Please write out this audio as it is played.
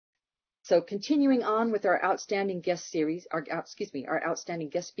So continuing on with our outstanding guest series, our outstanding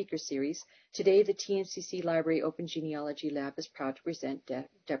guest speaker series, today the TMCC Library Open Genealogy Lab is proud to present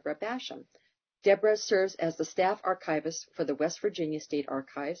Debra Basham. Debra serves as the staff archivist for the West Virginia State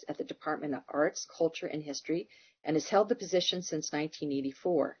Archives at the Department of Arts, Culture, and History, and has held the position since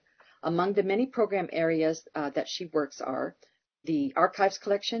 1984. Among the many program areas that she works are the archives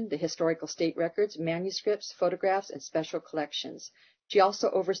collection, the historical state records, manuscripts, photographs, and special collections. She also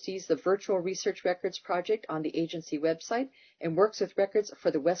oversees the Virtual Research Records Project on the agency website and works with records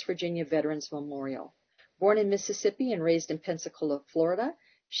for the West Virginia Veterans Memorial. Born in Mississippi and raised in Pensacola, Florida,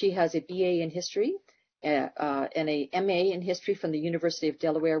 she has a BA in History and a MA in History from the University of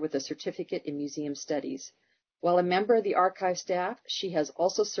Delaware with a certificate in Museum Studies. While a member of the archive staff, she has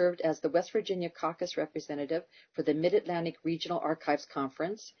also served as the West Virginia Caucus representative for the Mid-Atlantic Regional Archives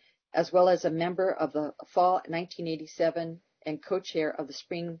Conference, as well as a member of the Fall 1987 and co-chair of the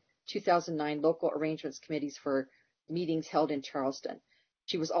Spring 2009 Local Arrangements Committees for meetings held in Charleston.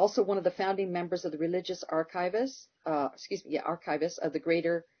 She was also one of the founding members of the Religious Archivists of the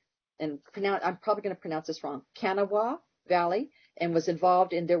Greater, and I'm probably going to pronounce this wrong, Kanawha Valley, and was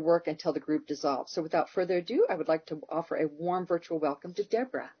involved in their work until the group dissolved. So without further ado, I would like to offer a warm virtual welcome to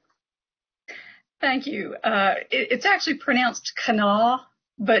Debra. Thank you. It's actually pronounced Kanawha,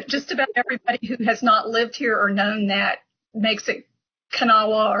 but just about everybody who has not lived here or known that makes it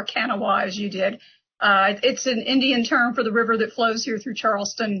Kanawha or Kanawha, as you did. It's an Indian term for the river that flows here through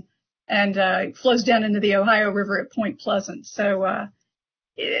Charleston and flows down into the Ohio River at Point Pleasant. So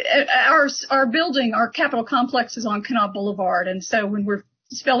our building, our Capitol complex, is on Kanawha Boulevard, and so when we're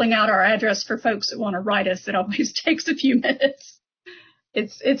spelling out our address for folks that want to write us, it always takes a few minutes.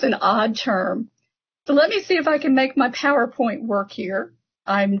 It's an odd term. So let me see if I can make my PowerPoint work here.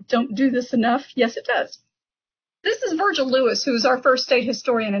 I don't do this enough. Yes, it does. This is Virgil Lewis, who is our first state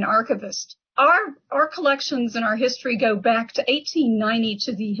historian and archivist. Our collections and our history go back to 1890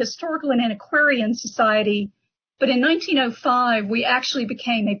 to the Historical and Antiquarian Society, but in 1905 we actually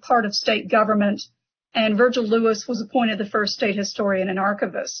became a part of state government, and Virgil Lewis was appointed the first state historian and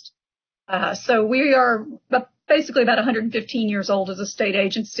archivist. So we are basically about 115 years old as a state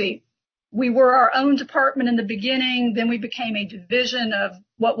agency. We were our own department in the beginning, then we became a division of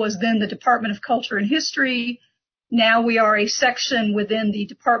what was then the Department of Culture and History. Now we are a section within the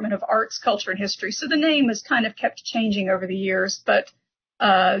Department of Arts, Culture, and History. So the name has kind of kept changing over the years, but,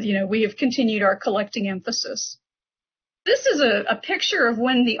 we have continued our collecting emphasis. This is a picture of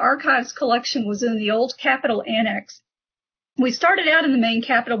when the archives collection was in the old Capitol Annex. We started out in the main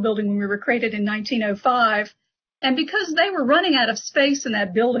Capitol building when we were created in 1905, and because they were running out of space in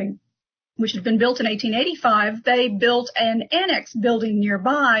that building, which had been built in 1885, they built an annex building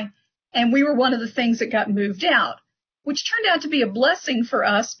nearby, and we were one of the things that got moved out, which turned out to be a blessing for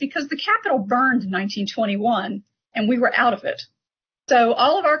us because the Capitol burned in 1921, and we were out of it. So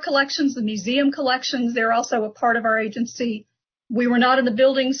all of our collections, the museum collections, they're also a part of our agency. We were not in the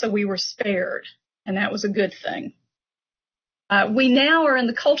building, so we were spared, and that was a good thing. We now are in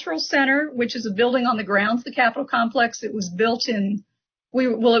the Cultural Center, which is a building on the grounds of the Capitol complex. It was built it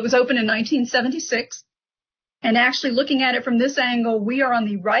was opened in 1976. And actually looking at it from this angle, we are on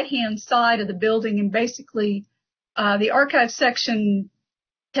the right-hand side of the building, and basically the archive section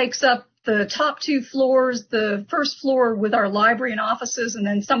takes up the top two floors, the first floor with our library and offices, and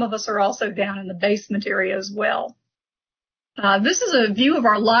then some of us are also down in the basement area as well. This is a view of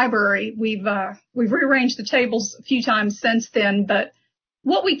our library. We've rearranged the tables a few times since then, but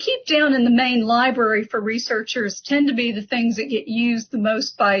what we keep down in the main library for researchers tend to be the things that get used the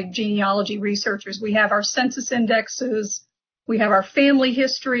most by genealogy researchers. We have our census indexes, we have our family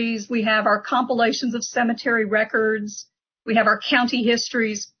histories, we have our compilations of cemetery records, we have our county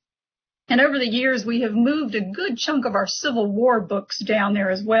histories. And over the years, we have moved a good chunk of our Civil War books down there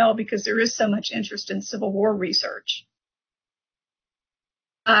as well because there is so much interest in Civil War research.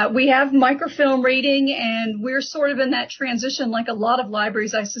 We have microfilm reading, and we're sort of in that transition like a lot of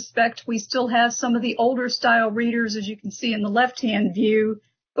libraries, I suspect. We still have some of the older style readers, as you can see in the left-hand view,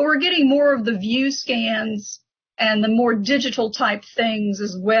 but we're getting more of the view scans and the more digital type things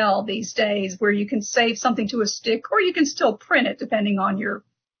as well these days, where you can save something to a stick or you can still print it depending on your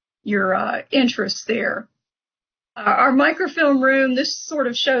interests there. Our microfilm room, this sort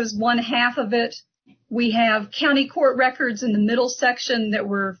of shows one half of it. We have county court records in the middle section that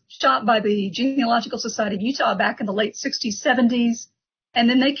were shot by the Genealogical Society of Utah back in the late 60s, 70s. And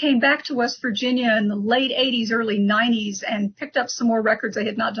then they came back to West Virginia in the late 80s, early 90s and picked up some more records they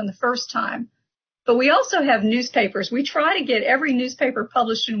had not done the first time. But we also have newspapers. We try to get every newspaper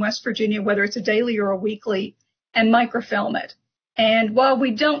published in West Virginia, whether it's a daily or a weekly, and microfilm it. And while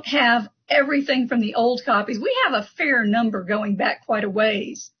we don't have everything from the old copies, we have a fair number going back quite a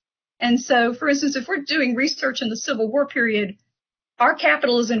ways. And so, for instance, if we're doing research in the Civil War period, our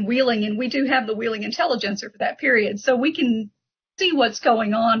capital is in Wheeling, and we do have the Wheeling Intelligencer for that period. So we can see what's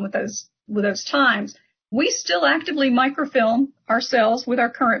going on with those times. We still actively microfilm ourselves with our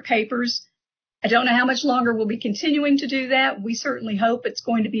current papers. I don't know how much longer we'll be continuing to do that. We certainly hope it's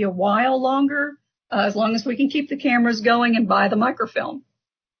going to be a while longer, as long as we can keep the cameras going and buy the microfilm.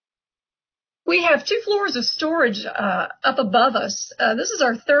 We have 2 floors of storage up above us. This is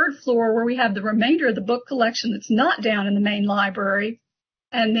our 3rd floor, where we have the remainder of the book collection that's not down in the main library.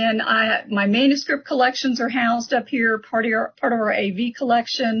 And then my manuscript collections are housed up here, part of our AV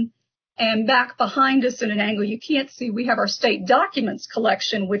collection. And back behind us in an angle you can't see, we have our state documents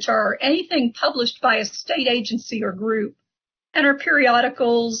collection, which are anything published by a state agency or group, and our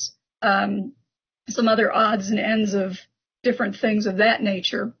periodicals, some other odds and ends of different things of that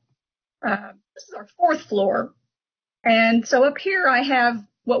nature. This is our 4th floor. And so up here I have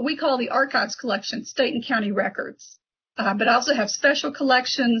what we call the archives collection, state and county records. But I also have special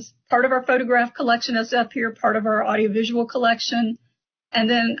collections. Part of our photograph collection is up here, part of our audiovisual collection. And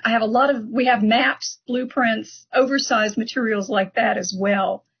then we have maps, blueprints, oversized materials like that as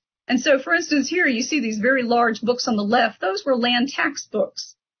well. And so, for instance, here you see these very large books on the left. Those were land tax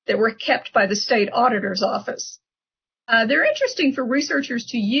books that were kept by the state auditor's office. They're interesting for researchers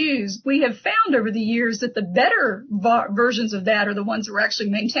to use. We have found over the years that the better versions of that are the ones that were actually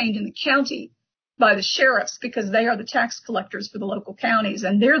maintained in the county by the sheriffs, because they are the tax collectors for the local counties,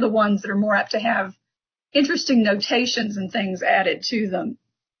 and they're the ones that are more apt to have interesting notations and things added to them.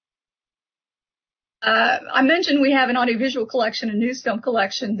 I mentioned we have an audiovisual collection, a news film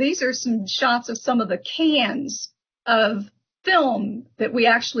collection. These are some shots of some of the cans of film that we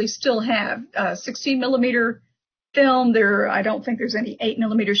actually still have. 16 millimeter film. I don't think there's any 8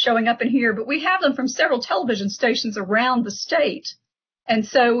 millimeters showing up in here, but we have them from several television stations around the state. And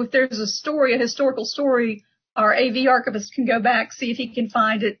so if there's a historical story, our AV archivist can go back, see if he can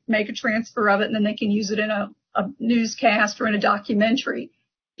find it, make a transfer of it, and then they can use it in a newscast or in a documentary.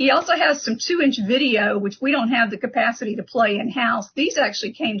 He also has some 2-inch video, which we don't have the capacity to play in-house. These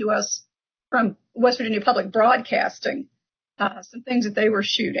actually came to us from West Virginia Public Broadcasting, some things that they were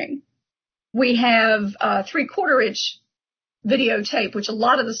shooting. We have 3/4-inch videotape, which a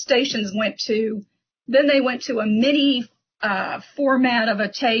lot of the stations went to. Then they went to a mini format of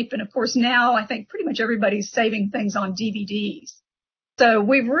a tape. And of course, now I think pretty much everybody's saving things on DVDs. So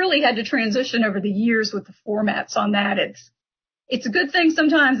we've really had to transition over the years with the formats on that. It's a good thing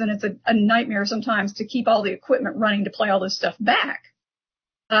sometimes, and it's a nightmare sometimes to keep all the equipment running to play all this stuff back.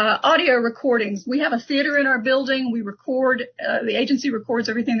 Audio recordings. We have a theater in our building. We record, the agency records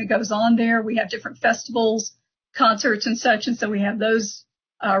everything that goes on there. We have different festivals, concerts and such. And so we have those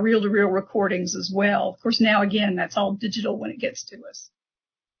reel-to-reel recordings as well. Of course, now, again, that's all digital when it gets to us.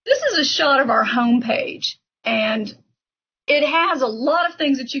 This is a shot of our homepage, and it has a lot of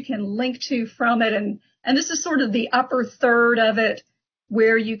things that you can link to from it. And this is sort of the upper third of it,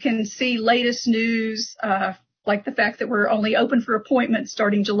 where you can see latest news, like the fact that we're only open for appointments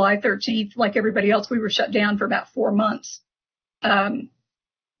starting July 13th. Like everybody else, we were shut down for about 4 months. But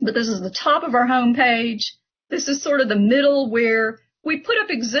this is the top of our homepage. This is sort of the middle, where we put up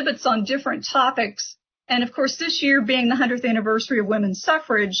exhibits on different topics. And of course, this year being the 100th anniversary of women's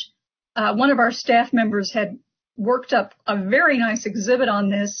suffrage, one of our staff members had worked up a very nice exhibit on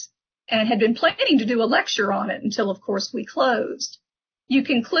this and had been planning to do a lecture on it until, of course, we closed. You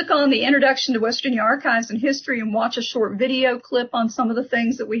can click on the Introduction to West Virginia Archives and History and watch a short video clip on some of the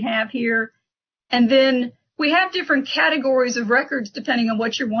things that we have here. And then we have different categories of records depending on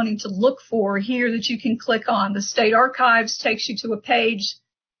what you're wanting to look for here that you can click on. The State Archives takes you to a page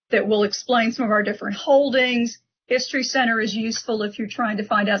that will explain some of our different holdings. History Center is useful if you're trying to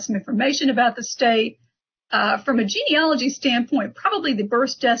find out some information about the state. From a genealogy standpoint, probably the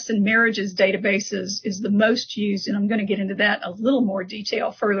births, deaths, and marriages databases is the most used, and I'm going to get into that in a little more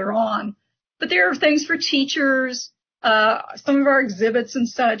detail further on. But there are things for teachers, some of our exhibits and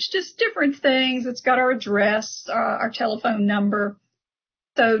such, just different things. It's got our address, our telephone number.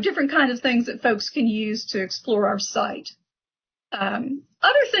 So different kinds of things that folks can use to explore our site.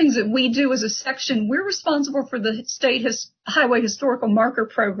 Other things that we do as a section, we're responsible for the State Highway Historical Marker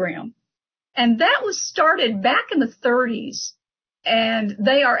Program. And that was started back in the 30s. And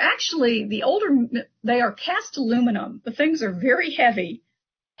they are actually, they are cast aluminum. The things are very heavy.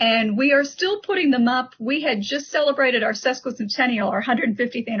 And we are still putting them up. We had just celebrated our sesquicentennial, our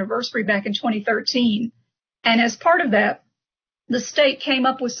 150th anniversary back in 2013. And as part of that, the state came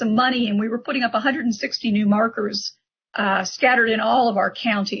up with some money, and we were putting up 160 new markers scattered in all of our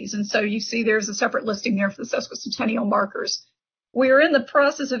counties. And so you see there's a separate listing there for the sesquicentennial markers. We're in the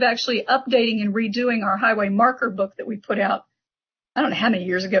process of actually updating and redoing our highway marker book that we put out, I don't know how many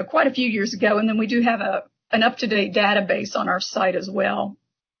years ago, quite a few years ago. And then we do have an up-to-date database on our site as well.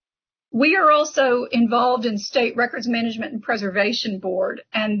 We are also involved in State Records Management and Preservation Board,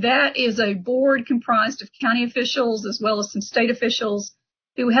 and that is a board comprised of county officials as well as some state officials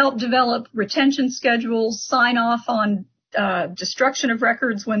who help develop retention schedules, sign off on destruction of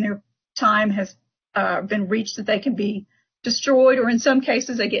records when their time has been reached that they can be destroyed, or in some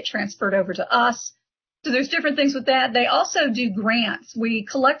cases they get transferred over to us. So there's different things with that. They also do grants. We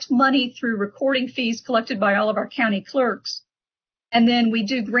collect money through recording fees collected by all of our county clerks. And then we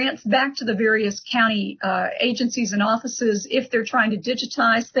do grants back to the various county agencies and offices if they're trying to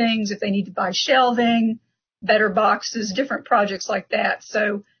digitize things, if they need to buy shelving, better boxes, different projects like that.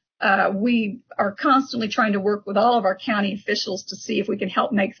 So we are constantly trying to work with all of our county officials to see if we can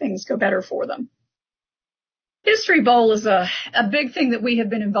help make things go better for them. History Bowl is a big thing that we have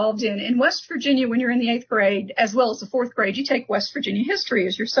been involved in. In West Virginia, when you're in the 8th grade, as well as the 4th grade, you take West Virginia history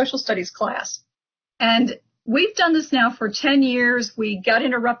as your social studies class. And we've done this now for 10 years. We got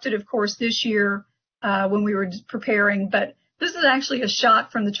interrupted, of course, this year when we were preparing, but this is actually a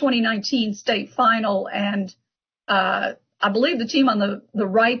shot from the 2019 state final, and I believe the team on the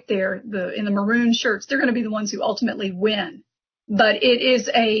right there, in the maroon shirts, they're going to be the ones who ultimately win. But it is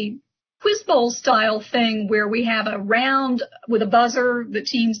a quiz bowl style thing where we have a round with a buzzer the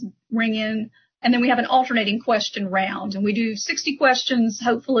teams ring in, and then we have an alternating question round, and we do 60 questions,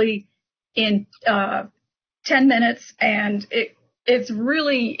 hopefully in 10 minutes, and it's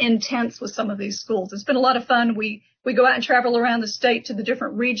really intense with some of these schools. It's been a lot of fun. We go out and travel around the state to the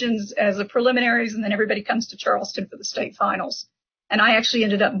different regions as the preliminaries, and then everybody comes to Charleston for the state finals. And I actually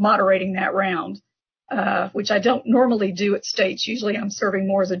ended up moderating that round, which I don't normally do at states. Usually I'm serving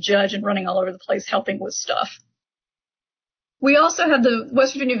more as a judge and running all over the place helping with stuff. We also have the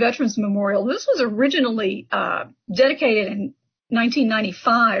West Virginia Veterans Memorial. This was originally dedicated in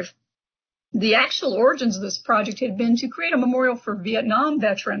 1995. The actual origins of this project had been to create a memorial for Vietnam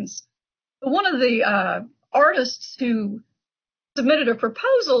veterans. But one of the artists who submitted a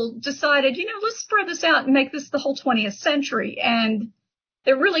proposal decided, let's spread this out and make this the whole 20th century. And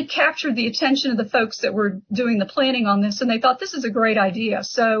it really captured the attention of the folks that were doing the planning on this, and they thought this is a great idea.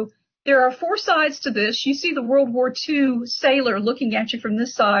 So there are 4 sides to this. You see the World War II sailor looking at you from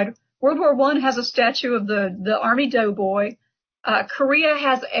this side. World War I has a statue of the Army doughboy. Korea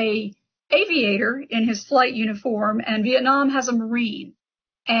has a aviator in his flight uniform, and Vietnam has a Marine.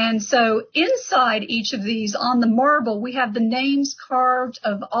 And so inside each of these on the marble, we have the names carved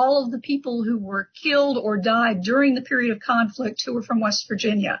of all of the people who were killed or died during the period of conflict who were from West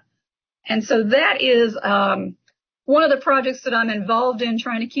Virginia. And so that is one of the projects that I'm involved in,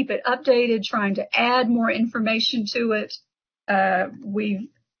 trying to keep it updated, trying to add more information to it.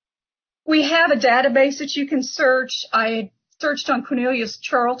 We have a database that you can search. I searched on Cornelius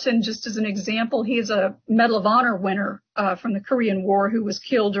Charlton just as an example. He is a Medal of Honor winner from the Korean War who was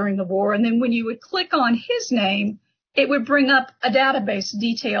killed during the war. And then when you would click on his name, it would bring up a database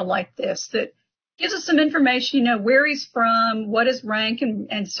detail like this that gives us some information, where he's from, what his rank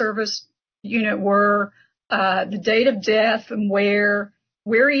and service unit were, the date of death and where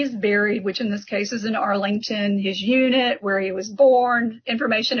he is buried, which in this case is in Arlington, his unit, where he was born,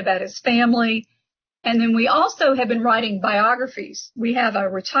 information about his family. And then we also have been writing biographies. We have a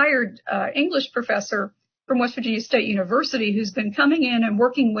retired English professor from West Virginia State University who's been coming in and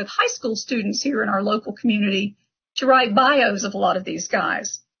working with high school students here in our local community to write bios of a lot of these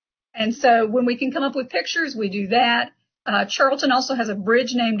guys. And so when we can come up with pictures, we do that. Charlton also has a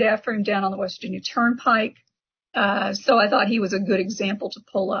bridge named after him down on the West Virginia Turnpike. So I thought he was a good example to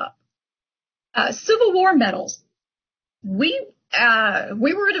pull up. Civil War medals. We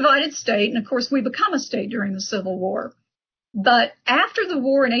were a divided state, and of course we become a state during the Civil War. But after the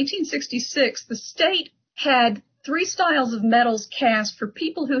war in 1866, the state had 3 styles of medals cast for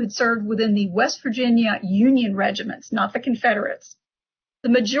people who had served within the West Virginia Union regiments, not the Confederates. The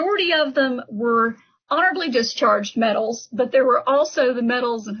majority of them were honorably discharged medals, but there were also the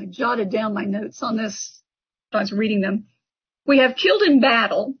medals, and I jotted down my notes on this as I was reading them. We have killed in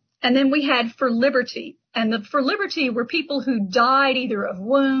battle, and then we had for liberty. And the for liberty were people who died either of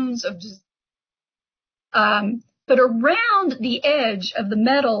wounds, but around the edge of the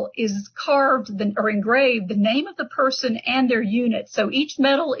medal is carved or engraved the name of the person and their unit. So each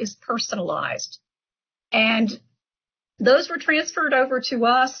medal is personalized. And those were transferred over to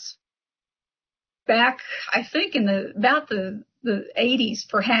us back, I think, in about the 80s,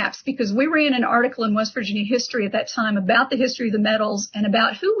 perhaps, because we ran an article in West Virginia History at that time about the history of the medals and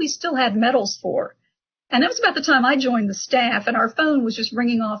about who we still had medals for. And that was about the time I joined the staff, and our phone was just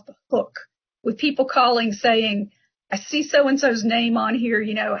ringing off the hook with people calling saying, I see so-and-so's name on here,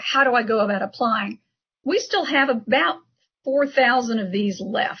 how do I go about applying? We still have about 4,000 of these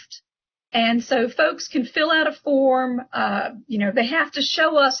left. And so folks can fill out a form. They have to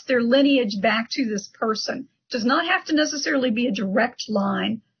show us their lineage back to this person. It does not have to necessarily be a direct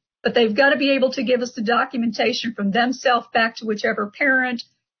line, but they've got to be able to give us the documentation from themselves back to whichever parent,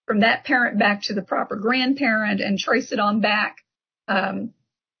 from that parent back to the proper grandparent, and trace it on back.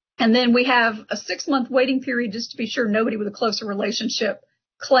 And then we have a 6-month waiting period just to be sure nobody with a closer relationship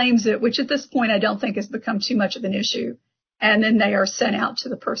claims it, which at this point I don't think has become too much of an issue. And then they are sent out to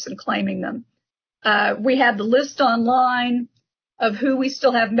the person claiming them. We have the list online of who we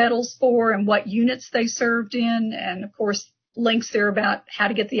still have medals for and what units they served in, and of course links there about how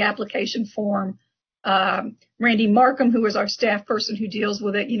to get the application form. Randy Markham, who is our staff person who deals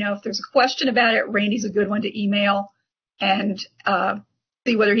with it, if there's a question about it, Randy's a good one to email and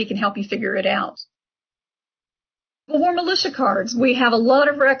see whether he can help you figure it out. World War militia cards. We have a lot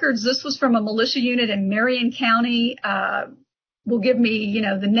of records. This was from a militia unit in Marion County. Will give me,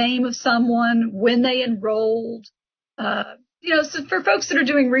 the name of someone, when they enrolled. So for folks that are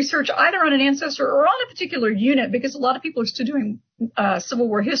doing research either on an ancestor or on a particular unit, because a lot of people are still doing Civil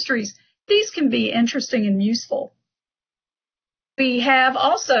War histories, these can be interesting and useful. We have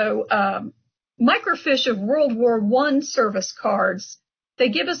also microfiche of World War I service cards. They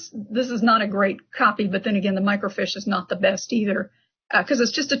give us, this is not a great copy, but then again, the microfiche is not the best either, because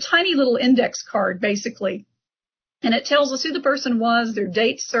it's just a tiny little index card, basically. And it tells us who the person was, their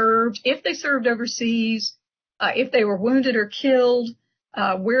date served, if they served overseas, if they were wounded or killed,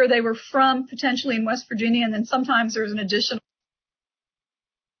 where they were from, potentially in West Virginia. And then sometimes there's an additional,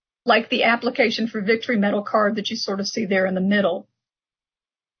 like the application for victory medal card that you sort of see there in the middle.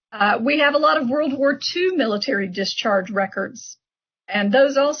 We have a lot of World War II military discharge records. And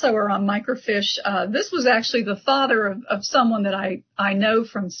those also are on microfiche. This was actually the father of someone that I know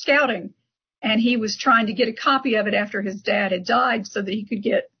from scouting, and he was trying to get a copy of it after his dad had died so that he could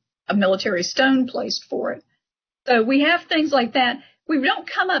get a military stone placed for it. So we have things like that. We don't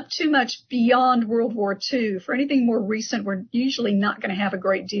come up too much beyond World War II. For anything more recent, we're usually not going to have a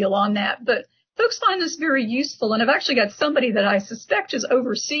great deal on that. But folks find this very useful, and I've actually got somebody that I suspect is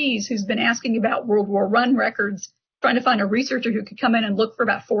overseas who's been asking about World War I records, trying to find a researcher who could come in and look for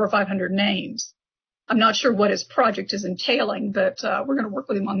about 400 or 500 names. I'm not sure what his project is entailing, but we're going to work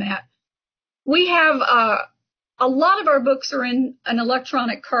with him on that. We have a lot of our books are in an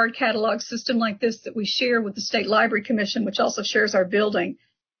electronic card catalog system like this that we share with the State Library Commission, which also shares our building.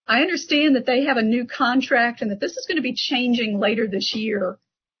 I understand that they have a new contract and that this is going to be changing later this year.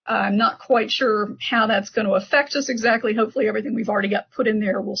 I'm not quite sure how that's going to affect us exactly. Hopefully everything we've already got put in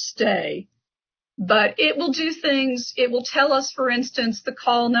there will stay. But it will do things. It will tell us, for instance, the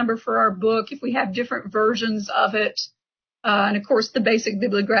call number for our book, if we have different versions of it. And, of course, the basic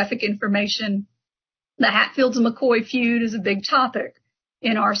bibliographic information. The Hatfields and McCoy feud is a big topic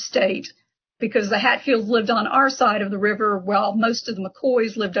in our state because the Hatfields lived on our side of the river while most of the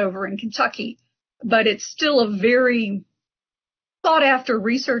McCoys lived over in Kentucky. But it's still a very sought-after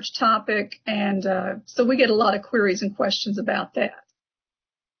research topic, and so we get a lot of queries and questions about that.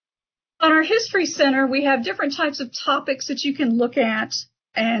 On our History Center, we have different types of topics that you can look at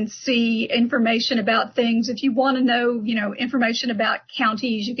and see information about things. If you want to know, information about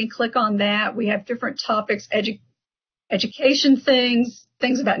counties, you can click on that. We have different topics, education things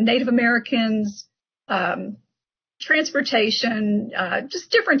about Native Americans, transportation,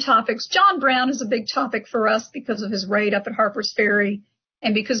 just different topics. John Brown is a big topic for us because of his raid up at Harper's Ferry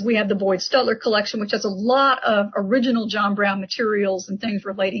and because we have the Boyd Stutler collection, which has a lot of original John Brown materials and things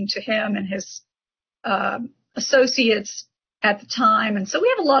relating to him and his associates at the time. And so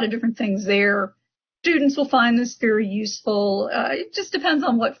we have a lot of different things there. Students will find this very useful. It just depends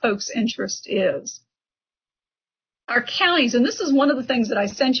on what folks' interest is. Our counties, and this is one of the things that I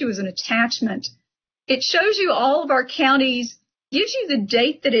sent you as an attachment. It shows you all of our counties, gives you the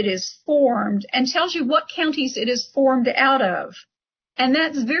date that it is formed, and tells you what counties it is formed out of. And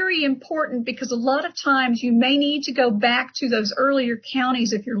that's very important because a lot of times you may need to go back to those earlier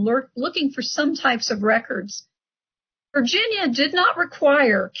counties if you're looking for some types of records. Virginia did not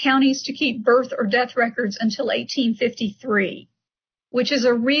require counties to keep birth or death records until 1853, which is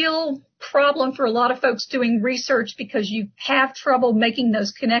a real problem for a lot of folks doing research because you have trouble making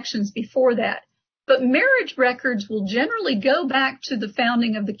those connections before that. But marriage records will generally go back to the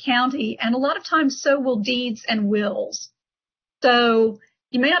founding of the county, and a lot of times so will deeds and wills. So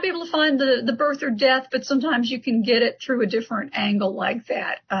you may not be able to find the birth or death, but sometimes you can get it through a different angle like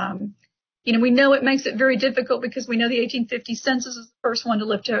that. We know it makes it very difficult because we know the 1850 census is the first one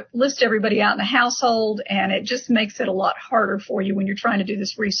to list everybody out in the household, and it just makes it a lot harder for you when you're trying to do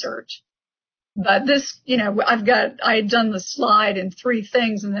this research. But this, I had done the slide in 3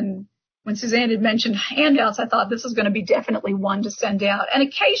 things, and then when Suzanne had mentioned handouts, I thought this is going to be definitely one to send out. And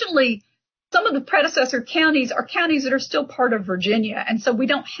occasionally, some of the predecessor counties are counties that are still part of Virginia, and so we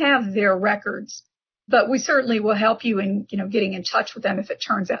don't have their records. But we certainly will help you in, getting in touch with them if it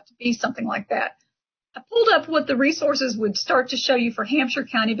turns out to be something like that. I pulled up what the resources would start to show you for Hampshire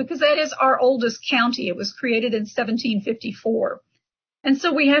County because that is our oldest county. It was created in 1754. And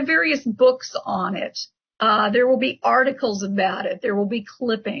so we have various books on it. There will be articles about it. There will be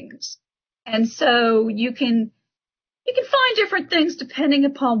clippings. And so you can find different things depending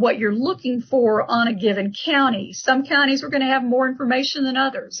upon what you're looking for on a given county. Some counties are going to have more information than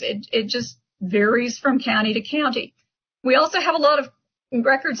others. It just varies from county to county. We also have a lot of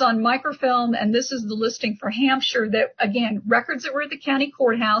records on microfilm, and this is the listing for Hampshire that, again, records that were at the county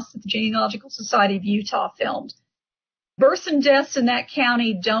courthouse that the Genealogical Society of Utah filmed. Births and deaths in that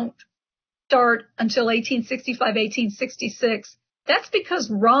county don't start until 1865, 1866. That's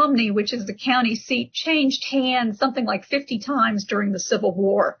because Romney, which is the county seat, changed hands something like 50 times during the Civil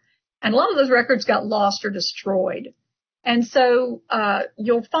War. And a lot of those records got lost or destroyed. And so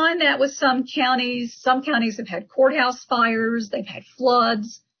you'll find that with some counties. Some counties have had courthouse fires. They've had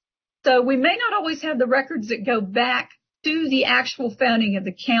floods. So we may not always have the records that go back to the actual founding of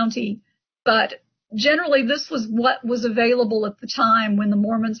the county, but generally this was what was available at the time when the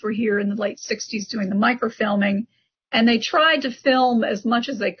Mormons were here in the late 60s doing the microfilming. And they tried to film as much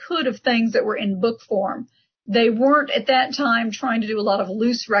as they could of things that were in book form. They weren't at that time trying to do a lot of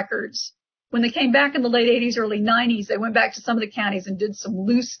loose records. When they came back in the late 80s, early 90s, they went back to some of the counties and did some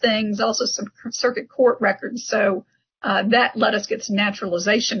loose things, also some circuit court records. So that let us get some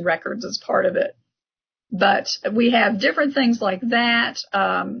naturalization records as part of it. But we have different things like that.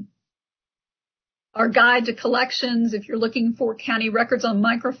 Our guide to collections, if you're looking for county records on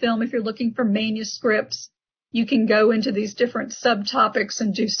microfilm, if you're looking for manuscripts, you can go into these different subtopics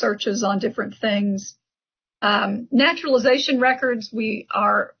and do searches on different things. Naturalization records, we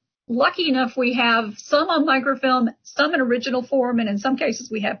are lucky enough we have some on microfilm, some in original form, and in some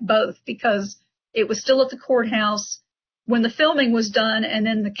cases we have both because it was still at the courthouse when the filming was done, and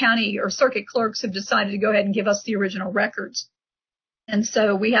then the county or circuit clerks have decided to go ahead and give us the original records. And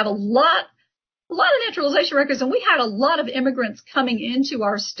so we have a lot of naturalization records, and we had a lot of immigrants coming into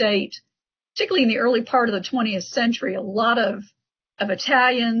our state, particularly in the early part of the 20th century, a lot of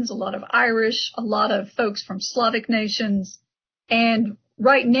Italians, a lot of Irish, a lot of folks from Slavic nations. And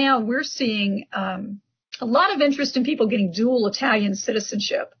right now we're seeing a lot of interest in people getting dual Italian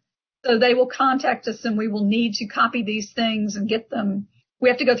citizenship. So they will contact us and we will need to copy these things and get them. We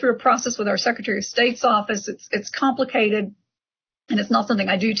have to go through a process with our Secretary of State's office. It's complicated and it's not something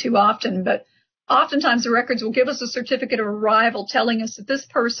I do too often, but oftentimes the records will give us a certificate of arrival telling us that this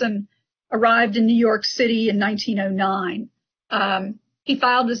person arrived in New York City in 1909. He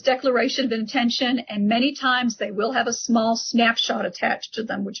filed his declaration of intention, and many times they will have a small snapshot attached to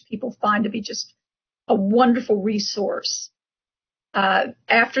them, which people find to be just a wonderful resource.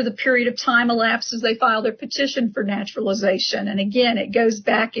 After the period of time elapses, they file their petition for naturalization. And again, it goes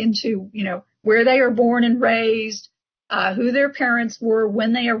back into, where they are born and raised, who their parents were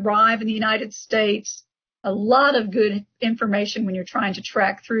when they arrive in the United States. A lot of good information when you're trying to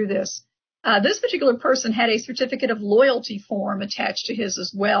track through this. This particular person had a certificate of loyalty form attached to his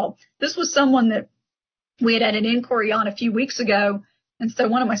as well. This was someone that we had an inquiry on a few weeks ago. And so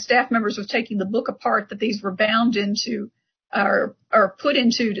one of my staff members was taking the book apart that these were bound into or put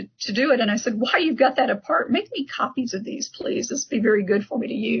into to do it. And I said, why you've got that apart? Make me copies of these, please. This would be very good for me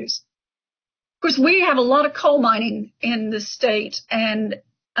to use. Of course, we have a lot of coal mining in this state. And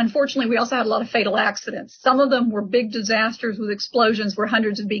unfortunately, we also had a lot of fatal accidents. Some of them were big disasters with explosions where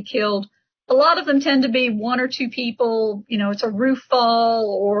hundreds would be killed. A lot of them tend to be one or two people, it's a roof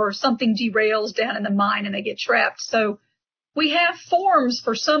fall or something derails down in the mine and they get trapped. So we have forms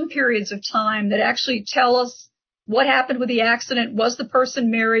for some periods of time that actually tell us what happened with the accident. Was the person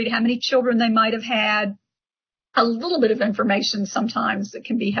married? How many children they might have had? A little bit of information sometimes that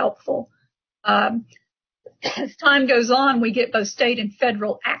can be helpful. As time goes on, we get both state and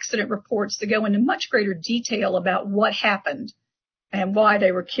federal accident reports that go into much greater detail about what happened and why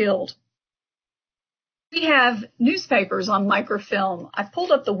they were killed. We have newspapers on microfilm. I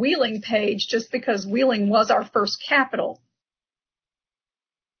pulled up the Wheeling page just because Wheeling was our first capital.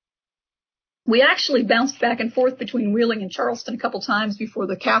 We actually bounced back and forth between Wheeling and Charleston a couple times before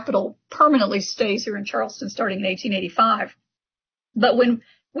the capital permanently stays here in Charleston starting in 1885. But when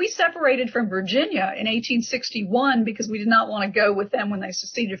we separated from Virginia in 1861 because we did not want to go with them when they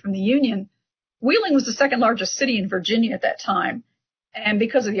seceded from the Union, Wheeling was the second largest city in Virginia at that time. And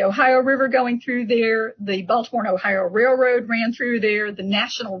because of the Ohio River going through there, the Baltimore and Ohio Railroad ran through there, the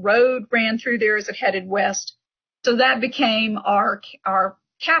National Road ran through there as it headed west. So that became our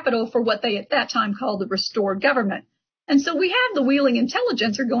capital for what they at that time called the restored government. And so we have the Wheeling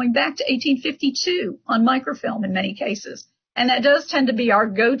Intelligencer going back to 1852 on microfilm in many cases. And that does tend to be our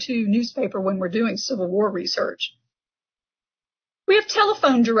go-to newspaper when we're doing Civil War research. We have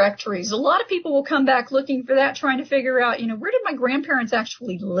telephone directories. A lot of people will come back looking for that, trying to figure out, where did my grandparents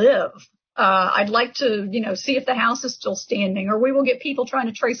actually live? I'd like to, see if the house is still standing, or we will get people trying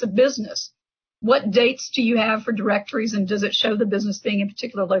to trace a business. What dates do you have for directories, and does it show the business being in a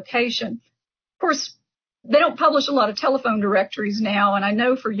particular location? Of course, they don't publish a lot of telephone directories now, and I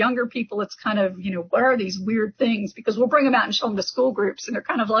know for younger people it's kind of, what are these weird things? Because we'll bring them out and show them to school groups, and they're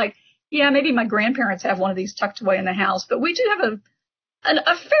kind of like, yeah, maybe my grandparents have one of these tucked away in the house, but we do have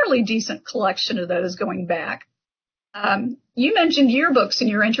a fairly decent collection of those going back. You mentioned yearbooks in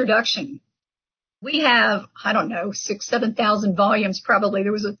your introduction. We have, 6,000, 7,000 volumes probably.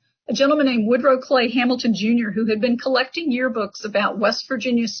 There was a gentleman named Woodrow Clay Hamilton Jr. who had been collecting yearbooks about West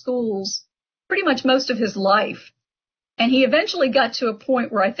Virginia schools pretty much most of his life. And he eventually got to a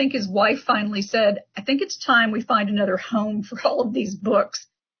point where I think his wife finally said, I think it's time we find another home for all of these books.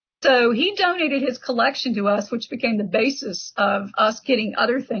 So he donated his collection to us, which became the basis of us getting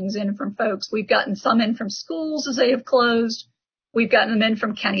other things in from folks. We've gotten some in from schools as they have closed. We've gotten them in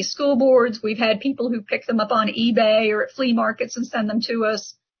from county school boards. We've had people who pick them up on eBay or at flea markets and send them to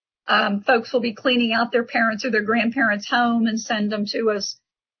us. Folks will be cleaning out their parents' or their grandparents' home and send them to us.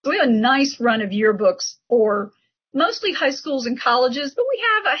 So we have a nice run of yearbooks for mostly high schools and colleges, but we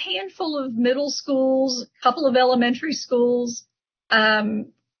have a handful of middle schools, a couple of elementary schools.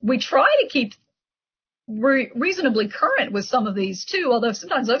 We try to keep reasonably current with some of these too, although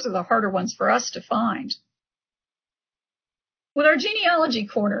sometimes those are the harder ones for us to find. With our genealogy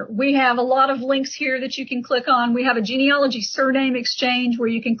corner, we have a lot of links here that you can click on. We have a genealogy surname exchange where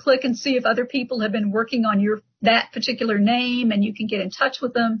you can click and see if other people have been working on that particular name, and you can get in touch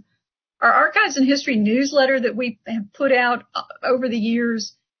with them. Our Archives and History newsletter that we have put out over the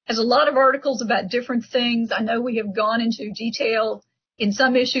years has a lot of articles about different things. I know we have gone into detail in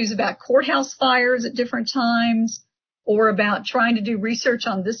some issues about courthouse fires at different times, or about trying to do research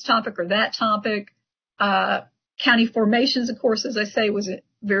on this topic or that topic. County formations, of course, as I say, was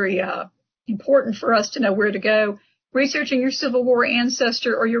very important for us to know where to go. Researching your Civil War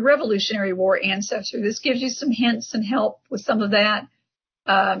ancestor or your Revolutionary War ancestor. This gives you some hints and help with some of that.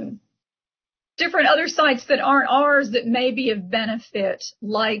 Different other sites that aren't ours that may be of benefit,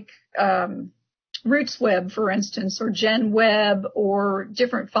 like RootsWeb, for instance, or GenWeb, or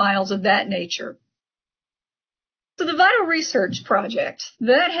different files of that nature. So the Vital Research Project,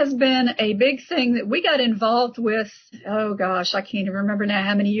 that has been a big thing that we got involved with, I can't even remember now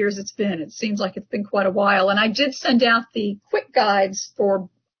how many years it's been. It seems like it's been quite a while. And I did send out the quick guides for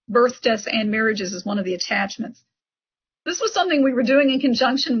birth, deaths, and marriages as one of the attachments. This was something we were doing in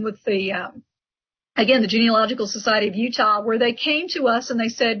conjunction with the Genealogical Society of Utah, where they came to us and they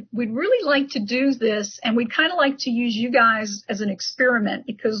said, we'd really like to do this, and we'd kind of like to use you guys as an experiment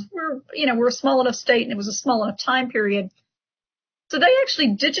because we're a small enough state and it was a small enough time period. So they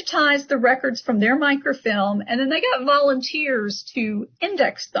actually digitized the records from their microfilm, and then they got volunteers to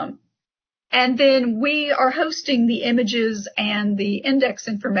index them. And then we are hosting the images and the index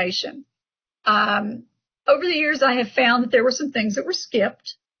information. Over the years, I have found that there were some things that were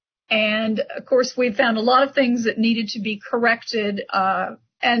skipped. And, of course, we've found a lot of things that needed to be corrected.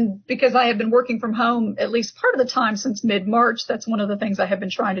 And because I have been working from home at least part of the time since mid-March, that's one of the things I have been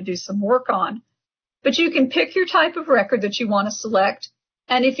trying to do some work on. But you can pick your type of record that you want to select.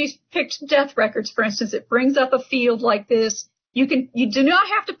 And if you picked death records, for instance, it brings up a field like this. You do not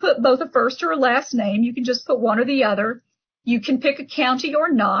have to put both a first or a last name. You can just put one or the other. You can pick a county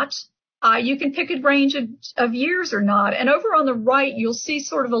or not. You can pick a range of years or not. And over on the right, you'll see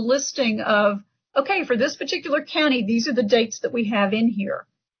sort of a listing of, okay, for this particular county, these are the dates that we have in here.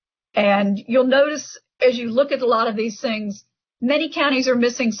 And you'll notice as you look at a lot of these things, many counties are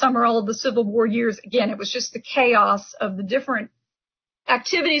missing some or all of the Civil War years. Again, it was just the chaos of the different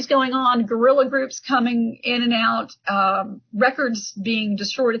activities going on, guerrilla groups coming in and out, records being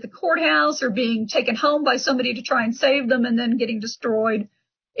destroyed at the courthouse or being taken home by somebody to try and save them and then getting destroyed.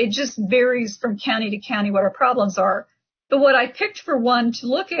 It just varies from county to county what our problems are. But what I picked for one to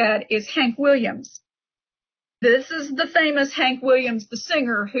look at is Hank Williams. This is the famous Hank Williams, the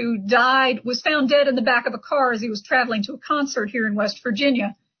singer, who was found dead in the back of a car as he was traveling to a concert here in West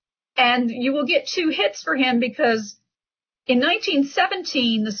Virginia. And you will get 2 hits for him because in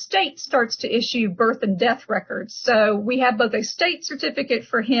 1917, the state starts to issue birth and death records. So we have both a state certificate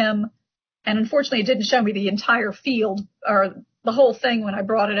for him, and unfortunately it didn't show me the entire field or the whole thing when I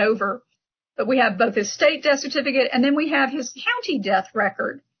brought it over. But we have both his state death certificate and then we have his county death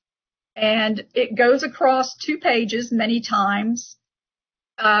record. And it goes across 2 pages many times.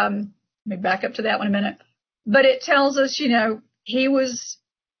 Let me back up to that one a minute. But it tells us, he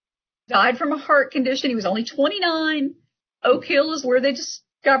died from a heart condition. He was only 29. Oak Hill is where they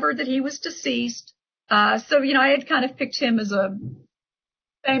discovered that he was deceased. So, I had kind of picked him as a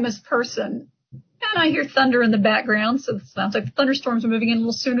famous person. And I hear thunder in the background, so it sounds like the thunderstorms are moving in a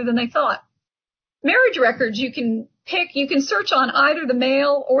little sooner than they thought. Marriage records, you can search on either the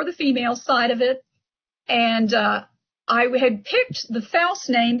male or the female side of it. And I had picked the Faust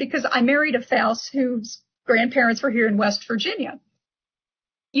name because I married a Faust whose grandparents were here in West Virginia.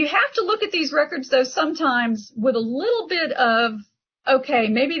 You have to look at these records, though, sometimes with a little bit of, okay,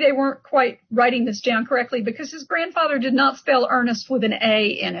 maybe they weren't quite writing this down correctly because his grandfather did not spell Ernest with an A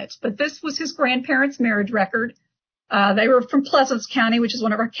in it. But this was his grandparents' marriage record. They were from Pleasants County, which is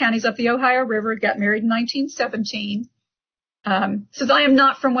one of our counties up the Ohio River, got married in 1917. Since I am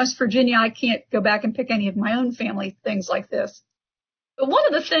not from West Virginia, I can't go back and pick any of my own family things like this. But one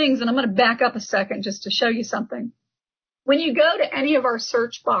of the things, and I'm going to back up a second just to show you something. When you go to any of our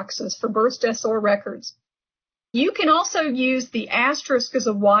search boxes for births, deaths, or records, you can also use the asterisk as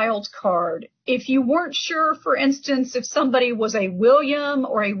a wild card. If you weren't sure, for instance, if somebody was a William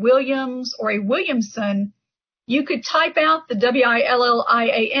or a Williams or a Williamson, you could type out the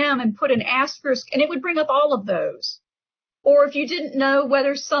William and put an asterisk, and it would bring up all of those. Or if you didn't know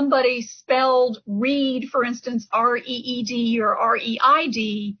whether somebody spelled Reed, for instance, R-E-E-D or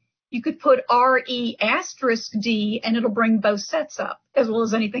R-E-I-D, you could put R-E asterisk D, and it'll bring both sets up, as well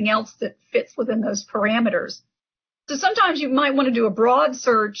as anything else that fits within those parameters. So sometimes you might want to do a broad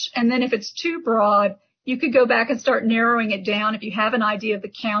search, and then if it's too broad, you could go back and start narrowing it down if you have an idea of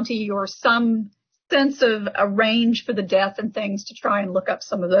the county or some sense of a range for the death and things to try and look up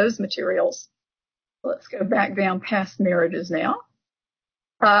some of those materials. Let's go back down past marriages now.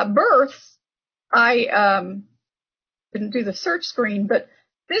 Births, I didn't do the search screen, but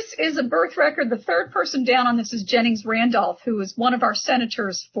this is a birth record. The third person down on this is Jennings Randolph, who was one of our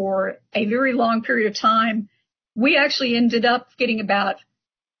senators for a very long period of time. We actually ended up getting about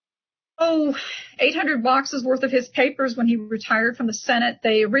 800 boxes worth of his papers when he retired from the Senate.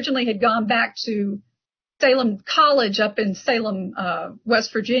 They originally had gone back to Salem College up in Salem,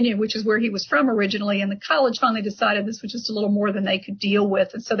 West Virginia, which is where he was from originally. And the college finally decided this was just a little more than they could deal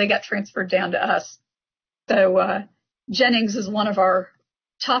with. And so they got transferred down to us. So Jennings is one of our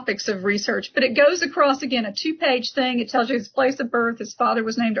topics of research. But it goes across, again, a 2-page thing. It tells you his place of birth. His father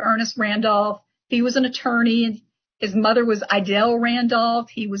was named Ernest Randolph. He was an attorney, and his mother was Idell Randolph.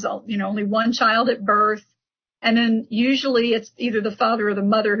 He was, only one child at birth. And then usually it's either the father or the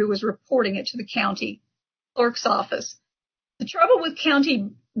mother who was reporting it to the county clerk's office. The trouble with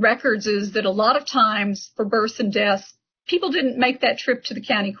county records is that a lot of times for births and deaths, people didn't make that trip to the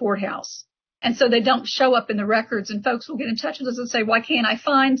county courthouse. And so they don't show up in the records, and folks will get in touch with us and say, why can't I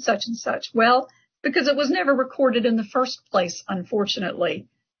find such and such? Well, because it was never recorded in the first place, unfortunately.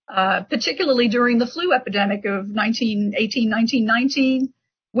 Particularly during the flu epidemic of 1918, 1919.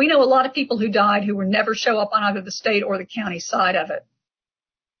 We know a lot of people who died who would never show up on either the state or the county side of it.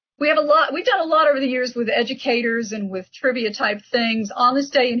 We've done a lot over the years with educators and with trivia type things. On this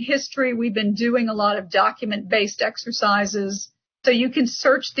day in history, we've been doing a lot of document-based exercises. So you can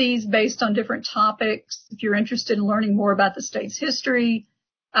search these based on different topics if you're interested in learning more about the state's history.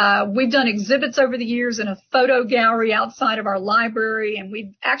 We've done exhibits over the years in a photo gallery outside of our library, and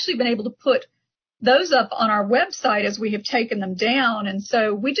we've actually been able to put those up on our website as we have taken them down. And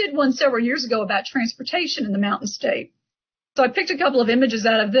so we did one several years ago about transportation in the Mountain State. So I picked a couple of images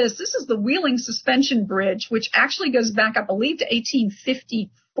out of this. This is the Wheeling Suspension Bridge, which actually goes back, I believe, to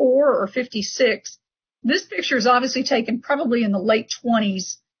 1854 or 56. This picture is obviously taken probably in the late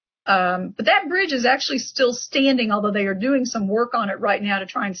 20s. But that bridge is actually still standing, although they are doing some work on it right now to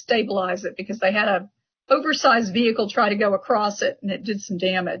try and stabilize it because they had a oversized vehicle try to go across it and it did some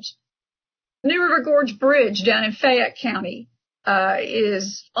damage. New River Gorge Bridge down in Fayette County.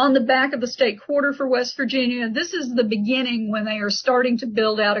 is on the back of the state quarter for West Virginia. This is the beginning when they are starting to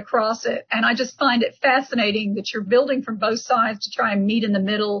build out across it. And I just find it fascinating that you're building from both sides to try and meet in the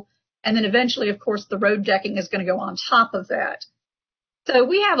middle. And then eventually, of course, the road decking is going to go on top of that. So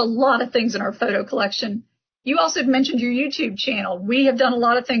we have a lot of things in our photo collection. You also mentioned your YouTube channel. We have done a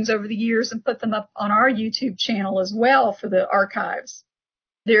lot of things over the years and put them up on our YouTube channel as well for the archives.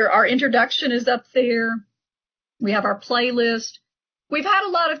 Our introduction is up there. We have our playlist. We've had a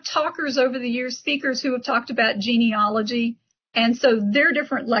lot of talkers over the years, speakers who have talked about genealogy. And so their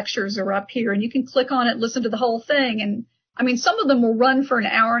different lectures are up here, and you can click on it, listen to the whole thing. And I mean, some of them will run for an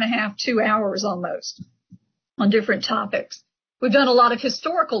hour and a half, 2 hours almost on different topics. We've done a lot of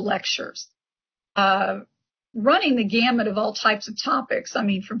historical lectures, running the gamut of all types of topics. I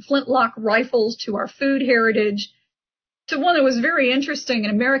mean, from flintlock rifles to our food heritage to one that was very interesting,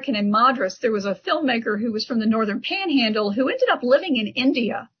 an American in Madras. There was a filmmaker who was from the Northern Panhandle who ended up living in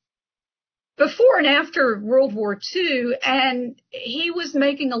India before and after World War II, and he was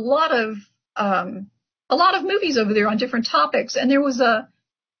making a lot of movies over there on different topics. And there was a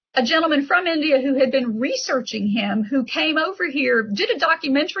gentleman from India who had been researching him, who came over here, did a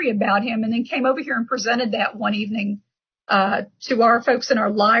documentary about him, and then came over here and presented that one evening to our folks in our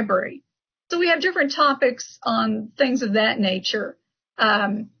library. So we have different topics on things of that nature.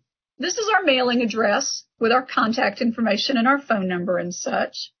 This is our mailing address with our contact information and our phone number and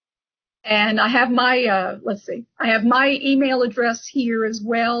such. And I have my, I have my email address here as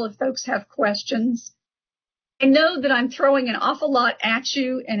well if folks have questions. I know that I'm throwing an awful lot at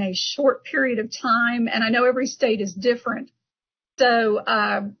you in a short period of time, and I know every state is different. So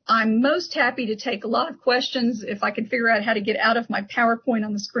I'm most happy to take a lot of questions if I can figure out how to get out of my PowerPoint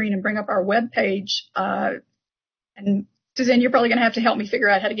on the screen and bring up our webpage. And Suzanne, you're probably going to have to help me figure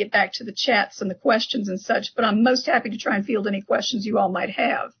out how to get back to the chats and the questions and such, but I'm most happy to try and field any questions you all might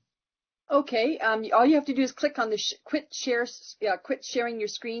have. Okay. All you have to do is click on the quit sharing your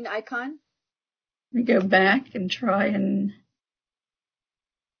screen icon. Let me go back and try and...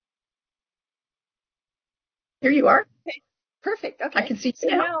 Here you are. Okay. Perfect. Okay. I can see so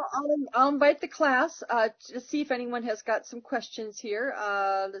now. Now I'll invite the class to see if anyone has got some questions here.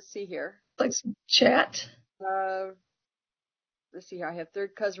 Let's see here. Like some chat. Let's see here. I have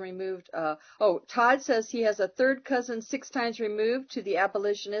third cousin removed. Todd says he has a third cousin 6 times removed to the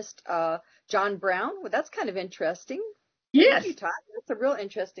abolitionist John Brown. Well, that's kind of interesting. Yes. Thank you, Todd. That's a real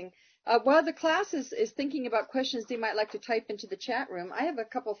interesting. While the class is thinking about questions they might like to type into the chat room, I have a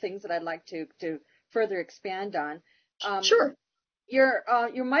couple things that I'd like to further expand on. Sure. Your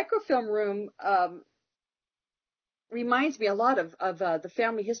microfilm room reminds me a lot of the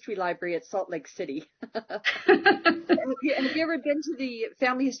Family History Library at Salt Lake City. Have you ever been to the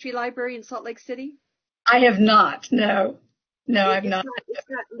Family History Library in Salt Lake City? I have not. No, I've not. It's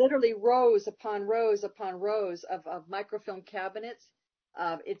got literally rows upon rows upon rows of microfilm cabinets.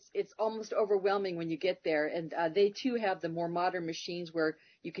 It's almost overwhelming when you get there, and they too have the more modern machines where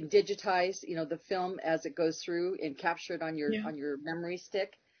you can digitize, the film as it goes through and capture it on your memory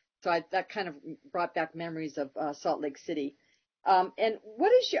stick. So that kind of brought back memories of Salt Lake City. And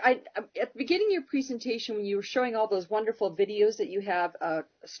what is at the beginning of your presentation when you were showing all those wonderful videos that you have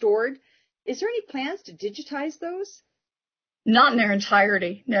stored, is there any plans to digitize those? Not in their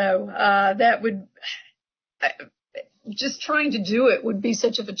entirety, no. That would. Just trying to do it would be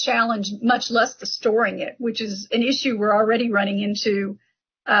such of a challenge, much less the storing it, which is an issue we're already running into.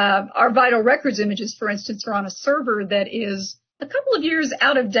 Our vital records images, for instance, are on a server that is a couple of years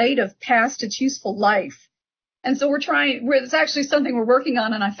out of date of past its useful life. And so it's actually something we're working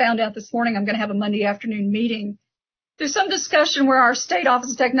on, and I found out this morning I'm going to have a Monday afternoon meeting. There's some discussion where our State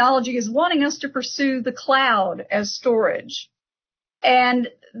Office of Technology is wanting us to pursue the cloud as storage. And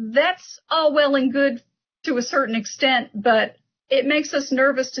that's all well and good to a certain extent, but it makes us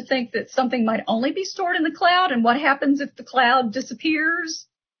nervous to think that something might only be stored in the cloud, and what happens if the cloud disappears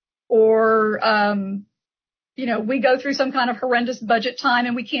or, we go through some kind of horrendous budget time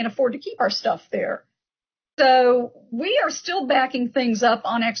and we can't afford to keep our stuff there. So we are still backing things up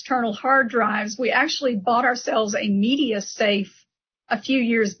on external hard drives. We actually bought ourselves a media safe a few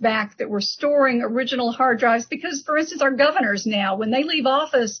years back that we're storing original hard drives because, for instance, our governors now, when they leave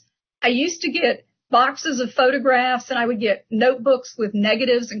office, I used to get boxes of photographs and I would get notebooks with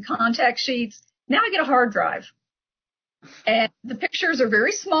negatives and contact sheets. Now I get a hard drive. And the pictures are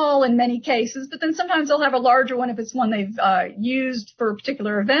very small in many cases, but then sometimes they'll have a larger one if it's one they've used for a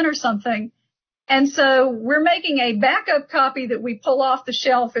particular event or something. And so we're making a backup copy that we pull off the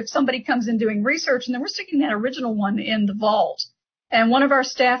shelf if somebody comes in doing research, and then we're sticking that original one in the vault. And one of our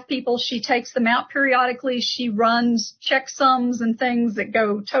staff people, she takes them out periodically. She runs checksums and things that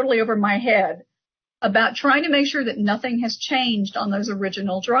go totally over my head about trying to make sure that nothing has changed on those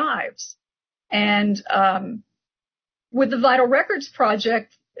original drives. And with the Vital Records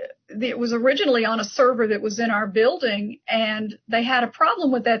Project, it was originally on a server that was in our building, and they had a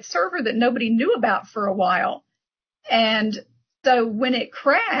problem with that server that nobody knew about for a while. And so when it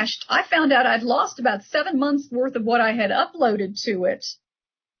crashed, I found out I'd lost about 7 months worth of what I had uploaded to it,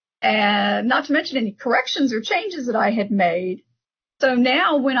 and not to mention any corrections or changes that I had made. So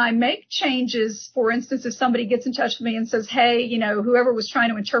now when I make changes, for instance, if somebody gets in touch with me and says, hey, whoever was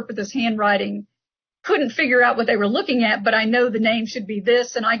trying to interpret this handwriting couldn't figure out what they were looking at, but I know the name should be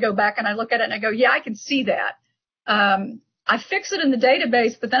this, and I go back and I look at it and I go, yeah, I can see that. I fix it in the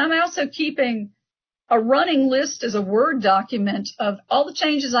database, but then I'm also keeping a running list as a Word document of all the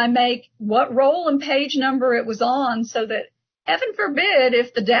changes I make, what roll and page number it was on, so that heaven forbid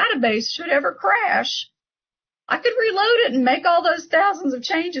if the database should ever crash, I could reload it and make all those thousands of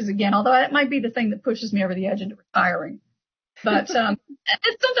changes again, although that might be the thing that pushes me over the edge into retiring. But it's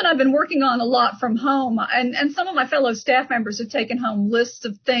something I've been working on a lot from home, and some of my fellow staff members have taken home lists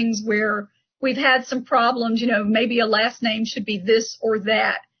of things where we've had some problems, maybe a last name should be this or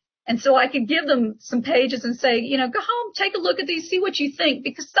that. And so I could give them some pages and say, go home, take a look at these, see what you think,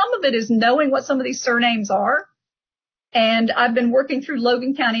 because some of it is knowing what some of these surnames are. And I've been working through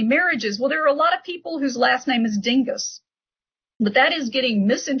Logan County marriages. Well, there are a lot of people whose last name is Dingus, but that is getting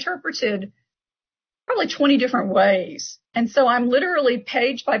misinterpreted probably 20 different ways. And so I'm literally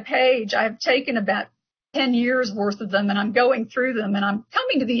page by page. I've taken about 10 years worth of them, and I'm going through them, and I'm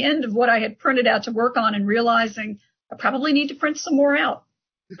coming to the end of what I had printed out to work on and realizing I probably need to print some more out.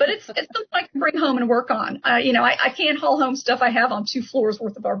 But it's something I can bring home and work on. I can't haul home stuff I have on 2 floors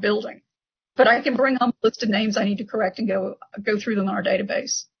worth of our building, but I can bring home a list of names I need to correct and go through them in our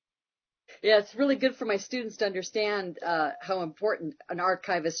database. Yeah, it's really good for my students to understand how important an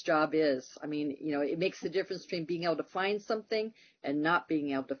archivist's job is. I mean, it makes the difference between being able to find something and not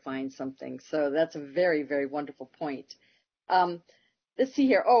being able to find something. So that's a very, very wonderful point. Let's see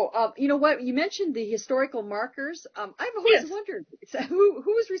here. You know what? You mentioned the historical markers. I've always wondered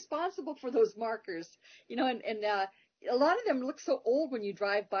who is responsible for those markers. And a lot of them look so old when you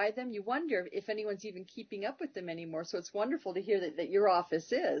drive by them. You wonder if anyone's even keeping up with them anymore. So it's wonderful to hear that your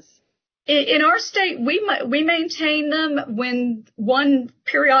office is. In our state, we maintain them. When one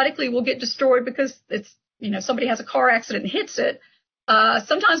periodically will get destroyed because it's somebody has a car accident and hits it.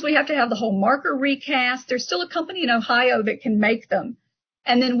 Sometimes we have to have the whole marker recast. There's still a company in Ohio that can make them.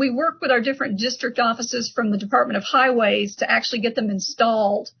 And then we work with our different district offices from the Department of Highways to actually get them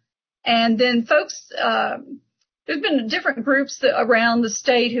installed. And then folks, there's been different groups around the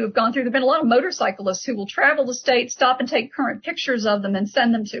state who have gone through. There have been a lot of motorcyclists who will travel the state, stop and take current pictures of them and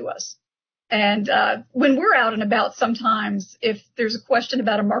send them to us. And when we're out and about, sometimes if there's a question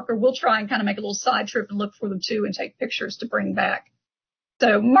about a marker, we'll try and kind of make a little side trip and look for them too and take pictures to bring back.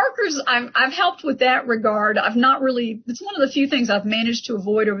 So markers, I've helped with that regard. It's one of the few things I've managed to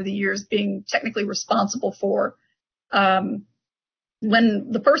avoid over the years being technically responsible for. When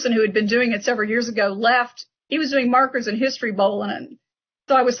the person who had been doing it several years ago left, he was doing markers in History Bowl, and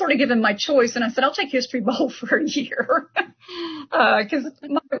so I was sort of given my choice, and I said, I'll take History Bowl for a year. Because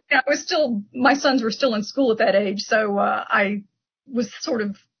my sons were still in school at that age, so I was sort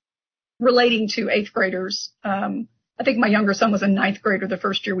of relating to 8th graders. I think my younger son was a 9th grader the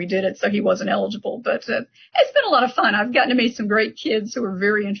first year we did it, so he wasn't eligible. But it's been a lot of fun. I've gotten to meet some great kids who are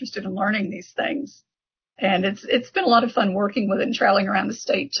very interested in learning these things. And it's been a lot of fun working with it and traveling around the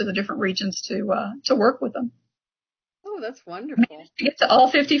state to the different regions to work with them. Oh, that's wonderful. I managed to get to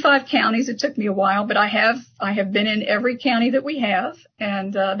all 55 counties. It took me a while, but I have been in every county that we have.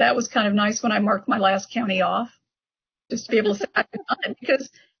 And that was kind of nice when I marked my last county off, just to be able to say I've done it, because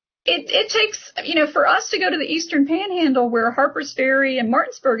it takes, for us to go to the Eastern Panhandle where Harpers Ferry and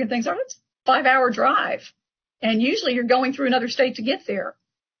Martinsburg and things are, it's a 5-hour drive. And usually you're going through another state to get there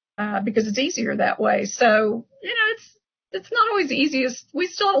because it's easier that way. So, it's not always the easiest. We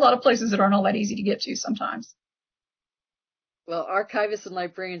still have a lot of places that aren't all that easy to get to sometimes. Well, archivists and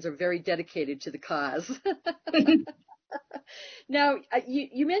librarians are very dedicated to the cause. Now,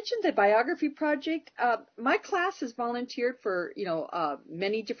 you mentioned the biography project. My class has volunteered for,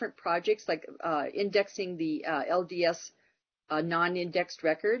 many different projects, like indexing the LDS non-indexed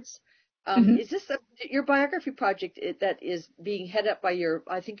records. Is this your biography project that is being headed up by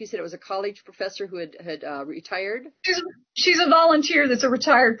I think you said it was a college professor who had retired? She's a volunteer that's a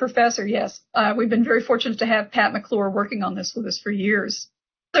retired professor, yes. We've been very fortunate to have Pat McClure working on this with us for years.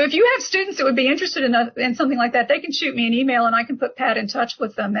 So if you have students that would be interested in something like that, they can shoot me an email and I can put Pat in touch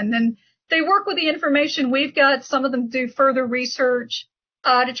with them. And then they work with the information we've got. Some of them do further research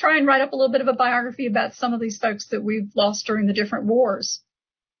to try and write up a little bit of a biography about some of these folks that we've lost during the different wars.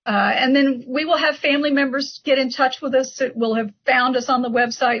 And then we will have family members get in touch with us that will have found us on the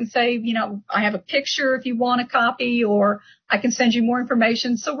website and say, you know, I have a picture if you want a copy, or I can send you more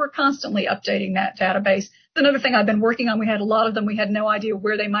information. So we're constantly updating that database. It's another thing I've been working on. We had a lot of them. We had no idea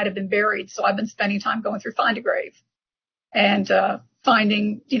where they might have been buried. So I've been spending time going through Find a Grave and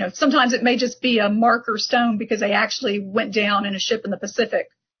finding, you know, sometimes it may just be a marker stone because they actually went down in a ship in the Pacific,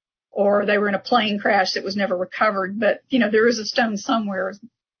 or they were in a plane crash that was never recovered. But, you know, there is a stone somewhere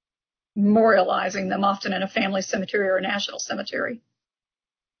memorializing them, often in a family cemetery or a national cemetery.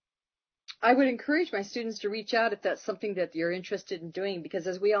 I would encourage my students to reach out if that's something that you're interested in doing, because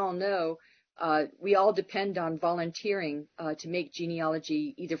as we all know, we all depend on volunteering to make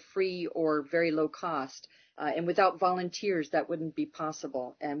genealogy either free or very low cost. And without volunteers, that wouldn't be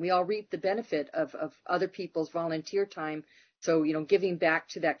possible. And we all reap the benefit of other people's volunteer time. So, you know, giving back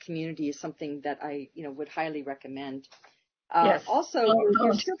to that community is something that I, you know, would highly recommend. Yes. Also,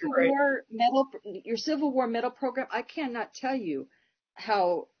 your Civil War Medal program, I cannot tell you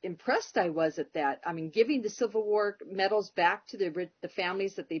how impressed I was at that. I mean, giving the Civil War medals back to the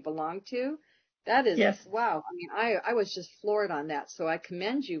families that they belong to, that is, yes. Wow. I mean, I was just floored on that. So I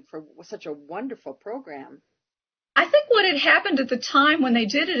commend you for such a wonderful program. I think what had happened at the time when they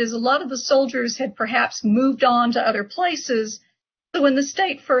did it is a lot of the soldiers had perhaps moved on to other places. So when the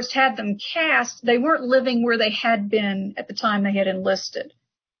state first had them cast, they weren't living where they had been at the time they had enlisted.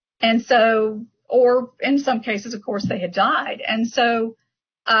 And so, or in some cases, of course, they had died. And so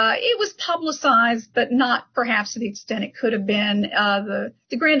it was publicized, but not perhaps to the extent it could have been.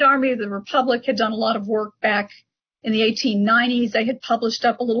 The Grand Army of the Republic had done a lot of work back in the 1890s. They had published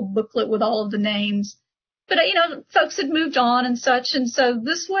up a little booklet with all of the names. But, you know, folks had moved on and such. And so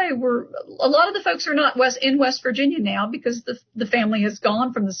this way a lot of the folks are not in West Virginia now because the family has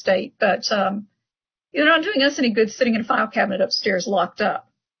gone from the state. But they're not doing us any good sitting in a file cabinet upstairs locked up.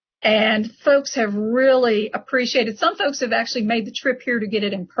 And folks have really appreciated. Some folks have actually made the trip here to get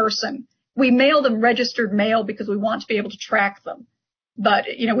it in person. We mail them registered mail because we want to be able to track them.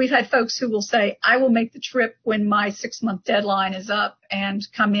 But, you know, we've had folks who will say, I will make the trip when my 6-month deadline is up and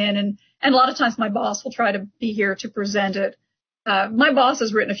come in. And a lot of times my boss will try to be here to present it. My boss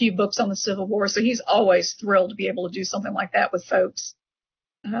has written a few books on the Civil War, so he's always thrilled to be able to do something like that with folks.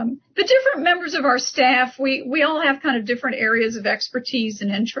 The different members of our staff, we all have kind of different areas of expertise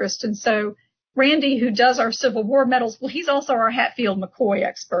and interest. And so Randy, who does our Civil War medals, well, he's also our Hatfield-McCoy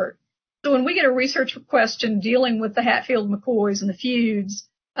expert. So when we get a research question dealing with the Hatfield-McCoys and the feuds,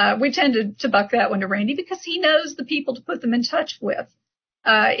 we tend to buck that one to Randy because he knows the people to put them in touch with.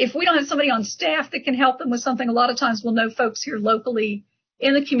 If we don't have somebody on staff that can help them with something, a lot of times we'll know folks here locally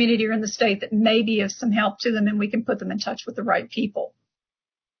in the community or in the state that may be of some help to them, and we can put them in touch with the right people.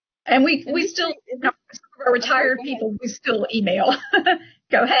 And we still, some of our retired people, we still email,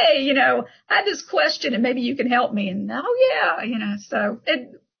 go, hey, you know, I had this question and maybe you can help me. And oh yeah, you know, so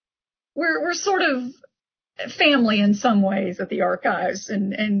we're sort of family in some ways at the archives.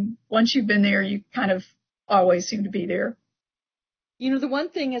 And once you've been there, you kind of always seem to be there. You know, the one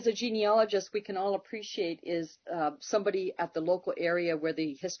thing as a genealogist we can all appreciate is somebody at the local area where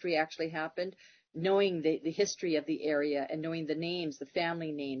the history actually happened, knowing the history of the area and knowing the names, the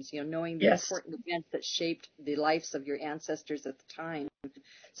family names, you know, knowing the Yes. important events that shaped the lives of your ancestors at the time.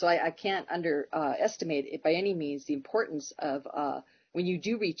 So I can't underestimate it by any means the importance of when you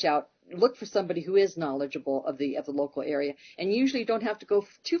do reach out, look for somebody who is knowledgeable of the local area, and usually don't have to go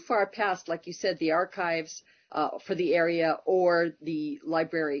too far past, like you said, the archives for the area or the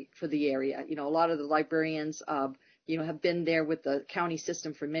library for the area. You know, a lot of the librarians, you know, have been there with the county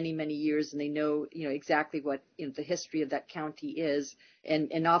system for many, many years, and they know, you know, exactly what, you know, the history of that county is,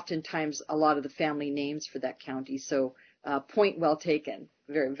 and oftentimes a lot of the family names for that county. So point well taken,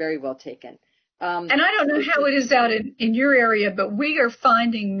 very, very well taken. And I don't know how it is out in your area, but we are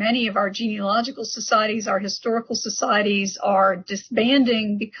finding many of our genealogical societies, our historical societies are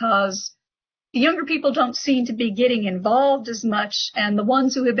disbanding because the younger people don't seem to be getting involved as much, and the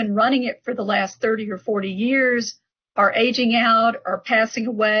ones who have been running it for the last 30 or 40 years are aging out, are passing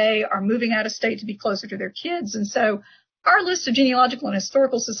away, are moving out of state to be closer to their kids. And so our list of genealogical and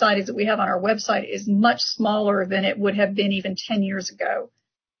historical societies that we have on our website is much smaller than it would have been even 10 years ago.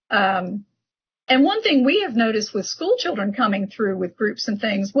 And one thing we have noticed with school children coming through with groups and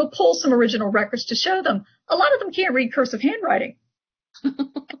things, we'll pull some original records to show them. A lot of them can't read cursive handwriting. It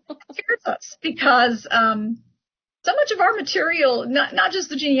scares us because so much of our material, not just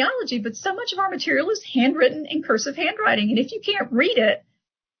the genealogy, but so much of our material is handwritten in cursive handwriting. And if you can't read it,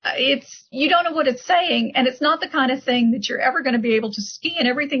 you don't know what it's saying. And it's not the kind of thing that you're ever going to be able to scan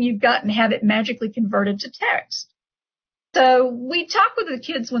everything you've got and have it magically converted to text. So we talk with the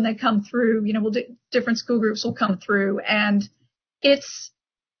kids when they come through, different school groups will come through, and it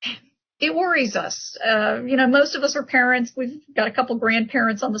worries us. Most of us are parents. We've got a couple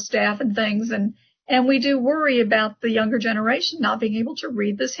grandparents on the staff and things, and we do worry about the younger generation not being able to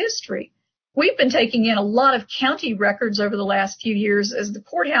read this history. We've been taking in a lot of county records over the last few years. As the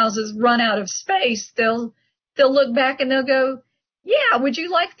courthouses run out of space, they'll look back and they'll go, yeah, would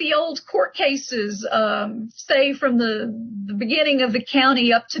you like the old court cases, say from the beginning of the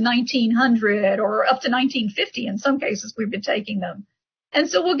county up to 1900 or up to 1950? In some cases, we've been taking them. And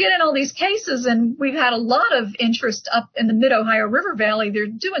so we'll get in all these cases, and we've had a lot of interest up in the Mid-Ohio River Valley. They're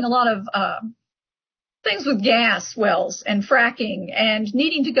doing a lot of things with gas wells and fracking and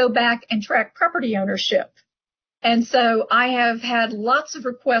needing to go back and track property ownership. And so I have had lots of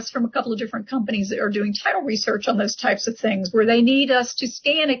requests from a couple of different companies that are doing title research on those types of things, where they need us to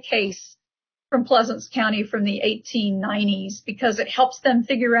scan a case from Pleasants County from the 1890s because it helps them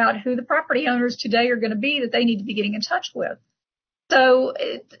figure out who the property owners today are going to be that they need to be getting in touch with. So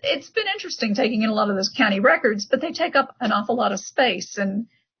it's been interesting taking in a lot of those county records, but they take up an awful lot of space. And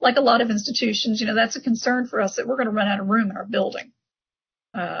like a lot of institutions, that's a concern for us that we're going to run out of room in our building.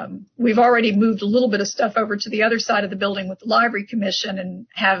 We've already moved a little bit of stuff over to the other side of the building with the Library Commission and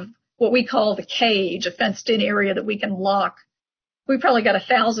have what we call the cage, a fenced-in area that we can lock. We probably got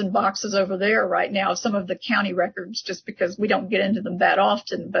 1,000 boxes over there right now of some of the county records just because we don't get into them that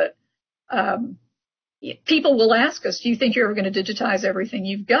often. But people will ask us, do you think you're ever going to digitize everything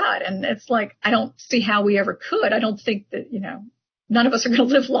you've got? And it's like, I don't see how we ever could. I don't think that, none of us are going to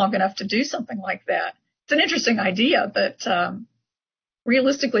live long enough to do something like that. It's an interesting idea, but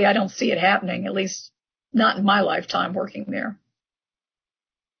realistically, I don't see it happening, at least not in my lifetime working there.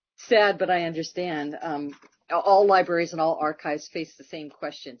 Sad, but I understand. All libraries and all archives face the same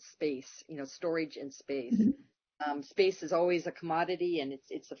question: space, storage and space. Mm-hmm. Space is always a commodity, and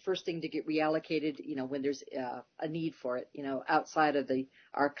it's the first thing to get reallocated, when there's a need for it, outside of the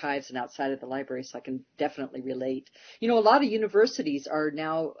archives and outside of the library. So I can definitely relate. A lot of universities are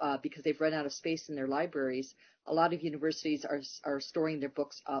now, because they've run out of space in their libraries, a lot of universities are storing their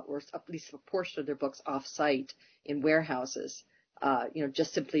books, or at least a portion of their books, off-site in warehouses,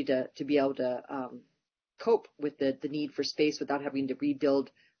 just simply to be able to cope with the need for space without having to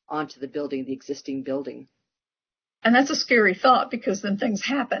rebuild onto the existing building. And that's a scary thought, because then things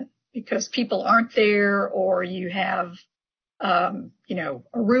happen because people aren't there, or you have, a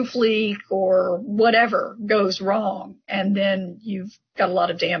roof leak or whatever goes wrong, and then you've got a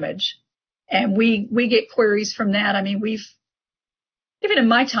lot of damage. And we get queries from that. I mean, even in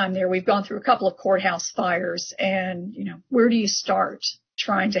my time there, we've gone through a couple of courthouse fires, and, where do you start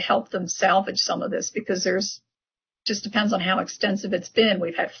trying to help them salvage some of this? Because just depends on how extensive it's been.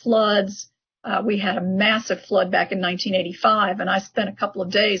 We've had floods. We had a massive flood back in 1985, and I spent a couple of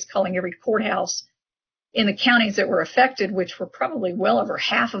days calling every courthouse in the counties that were affected, which were probably well over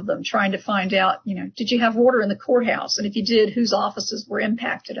half of them, trying to find out, did you have water in the courthouse? And if you did, whose offices were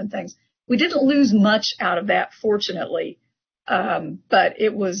impacted and things. We didn't lose much out of that, fortunately, but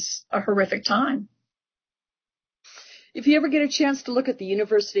it was a horrific time. If you ever get a chance to look at the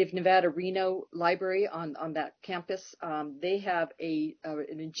University of Nevada, Reno library on that campus, they have an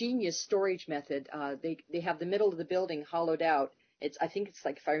ingenious storage method. They have the middle of the building hollowed out. I think it's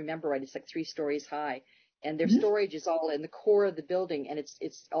like, if I remember right, it's like 3 stories high, and their storage is all in the core of the building, and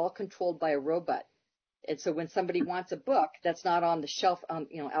it's all controlled by a robot. And so when somebody wants a book that's not on the shelf,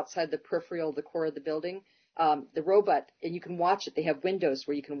 outside the peripheral of the core of the building, the robot, and you can watch it. They have windows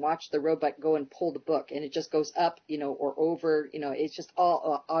where you can watch the robot go and pull the book, and it just goes up, or over, it's just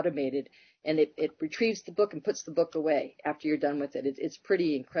all automated, and it retrieves the book and puts the book away after you're done with it. It's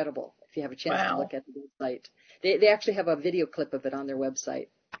pretty incredible if you have a chance to look at the website. They actually have a video clip of it on their website.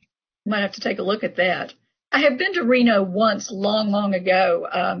 Might have to take a look at that. I have been to Reno once, long, long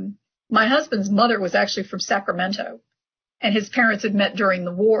ago. My husband's mother was actually from Sacramento, and his parents had met during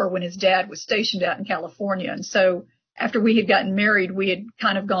the war when his dad was stationed out in California. And so after we had gotten married, we had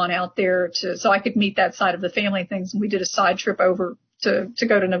kind of gone out there so I could meet that side of the family and things. And we did a side trip over to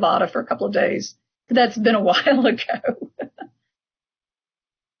go to Nevada for a couple of days. But that's been a while ago.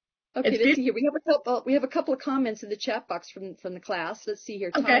 Okay, let's see here. We have a couple of comments in the chat box from the class. Let's see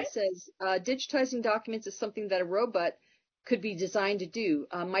here. Todd says, digitizing documents is something that a robot could be designed to do.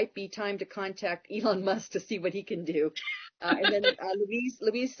 Might be time to contact Elon Musk to see what he can do. And then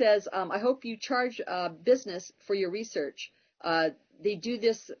Louise says, I hope you charge business for your research. They do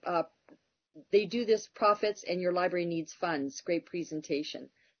this profits, and your library needs funds. Great presentation.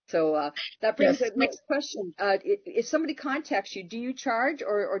 So that brings the next question. If somebody contacts you, do you charge,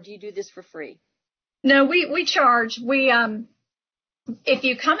 or do you do this for free? No, we charge. If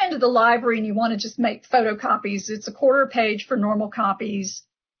you come into the library and you want to just make photocopies, it's a quarter page for normal copies,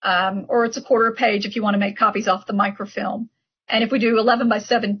 or it's a quarter page if you want to make copies off the microfilm. And if we do 11 by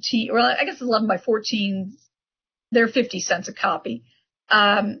 17, or I guess 11 by 14, they're 50 cents a copy.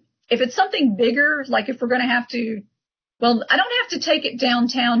 If it's something bigger, like if we're going to have to, well, I don't have to take it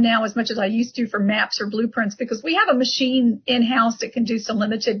downtown now as much as I used to for maps or blueprints, because we have a machine in-house that can do some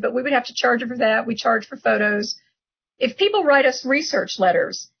limited, but we would have to charge for that. We charge for photos. If people write us research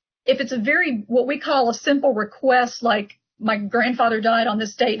letters, if it's a very, what we call a simple request, like my grandfather died on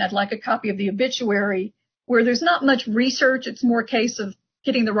this date and I'd like a copy of the obituary, where there's not much research, it's more a case of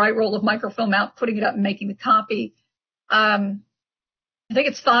getting the right roll of microfilm out, putting it up and making the copy. I think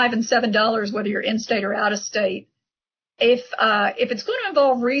it's $5 and $7 whether you're in state or out of state. If it's going to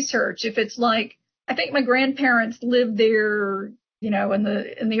involve research, if it's like, I think my grandparents lived there, in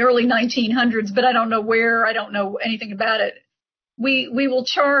the early 1900s, but I don't know where, I don't know anything about it. We will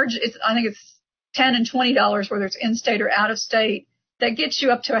charge, I think it's $10 and $20 whether it's in state or out of state. That gets you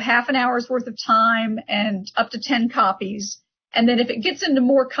up to a half an hour's worth of time and up to 10 copies. And then if it gets into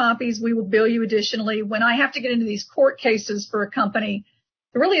more copies, we will bill you additionally. When I have to get into these court cases for a company,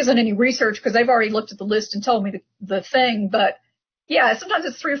 there really isn't any research because they've already looked at the list and told me the thing. But yeah, sometimes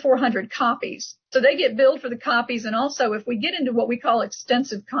it's 300 or 400 copies. So they get billed for the copies. And also if we get into what we call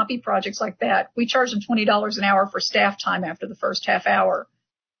extensive copy projects like that, we charge them $20 an hour for staff time after the first half hour.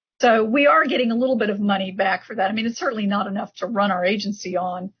 So we are getting a little bit of money back for that. I mean, it's certainly not enough to run our agency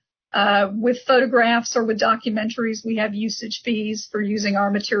on. With photographs or with documentaries, we have usage fees for using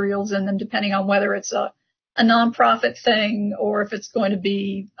our materials in them, depending on whether it's a nonprofit thing or if it's going to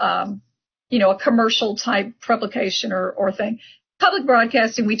be, a commercial type publication or thing. Public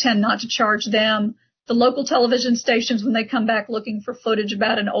broadcasting, we tend not to charge them. The local television stations, when they come back looking for footage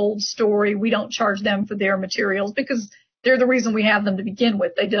about an old story, we don't charge them for their materials because they're the reason we have them to begin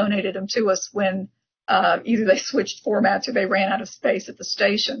with. They donated them to us when either they switched formats or they ran out of space at the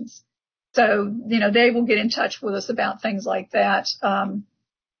stations. So, they will get in touch with us about things like that. When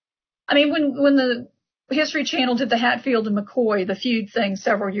the History Channel did the Hatfield and McCoy, the feud thing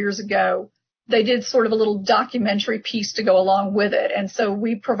several years ago, they did sort of a little documentary piece to go along with it. And so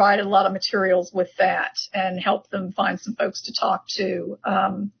we provided a lot of materials with that and helped them find some folks to talk to.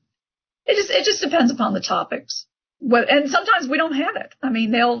 It just depends upon the topics. And sometimes we don't have it. I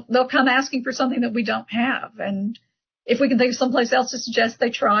mean, they'll come asking for something that we don't have. And if we can think of someplace else to suggest they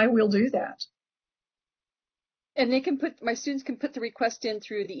try, we'll do that. And my students can put the request in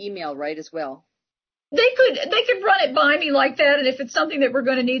through the email, right, as well? They could run it by me like that. And if it's something that we're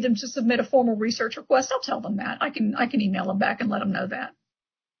going to need them to submit a formal research request, I'll tell them that. I can email them back and let them know that.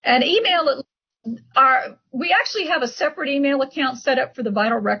 And we actually have a separate email account set up for the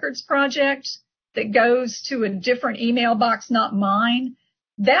Vital Records Project that goes to a different email box, not mine.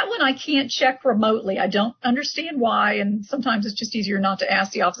 That one I can't check remotely. I don't understand why, and sometimes it's just easier not to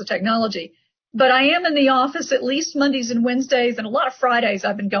ask the Office of Technology. But I am in the office at least Mondays and Wednesdays, and a lot of Fridays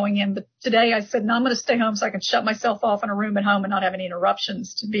I've been going in. But today I said, no, I'm going to stay home so I can shut myself off in a room at home and not have any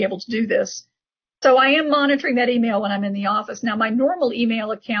interruptions to be able to do this. So I am monitoring that email when I'm in the office. Now, my normal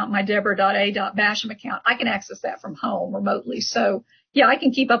email account, my Debra.a.basham account, I can access that from home remotely. So, yeah, I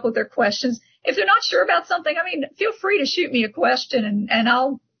can keep up with their questions. If they're not sure about something, feel free to shoot me a question and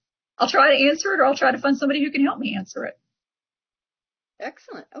I'll try to answer it, or I'll try to find somebody who can help me answer it.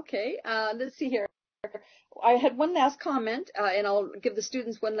 Excellent. Okay. Let's see here. I had one last comment, and I'll give the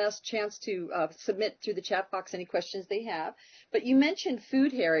students one last chance to submit through the chat box any questions they have. But you mentioned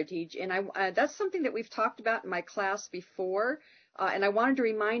food heritage, and that's something that we've talked about in my class before. And I wanted to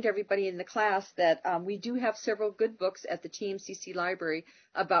remind everybody in the class that we do have several good books at the TMCC Library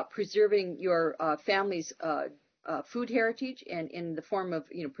about preserving your family's food heritage and in the form of,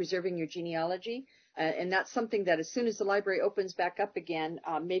 preserving your genealogy. And that's something that as soon as the library opens back up again,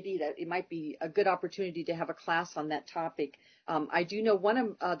 maybe that it might be a good opportunity to have a class on that topic. I do know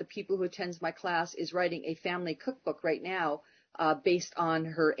one of the people who attends my class is writing a family cookbook right now based on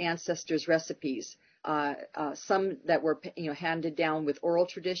her ancestors' recipes. Some that were handed down with oral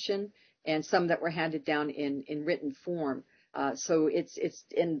tradition, and some that were handed down in written form. So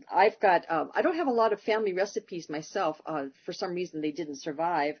and I've got I don't have a lot of family recipes myself. For some reason they didn't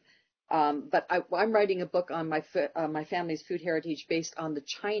survive. But I'm writing a book on my family's food heritage based on the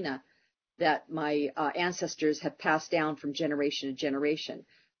China that my ancestors have passed down from generation to generation.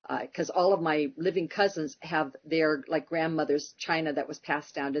 Because all of my living cousins have their like grandmother's china that was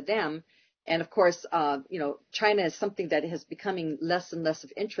passed down to them. And of course, China is something that is becoming less and less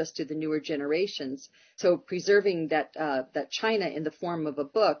of interest to the newer generations. So preserving that china in the form of a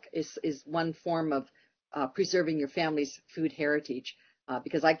book is one form of preserving your family's food heritage.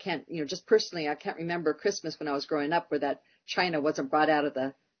 Because I can't, just personally, I can't remember Christmas when I was growing up where that china wasn't brought out of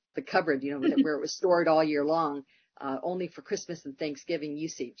the cupboard, where it was stored all year long, only for Christmas and Thanksgiving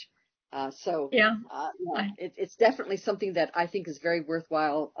usage. It's definitely something that I think is very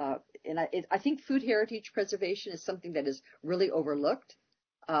worthwhile. And I think food heritage preservation is something that is really overlooked,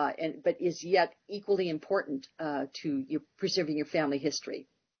 but is yet equally important to preserving your family history.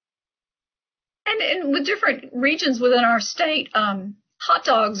 And with different regions within our state, hot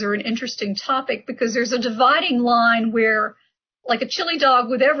dogs are an interesting topic because there's a dividing line where, like a chili dog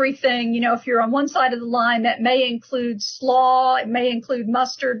with everything, if you're on one side of the line, that may include slaw, it may include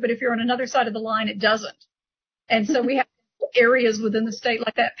mustard, but if you're on another side of the line, it doesn't. And so we have areas within the state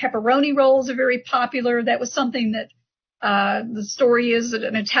like that. Pepperoni rolls are very popular. That was something that the story is that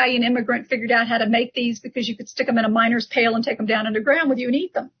an Italian immigrant figured out how to make these because you could stick them in a miner's pail and take them down underground with you and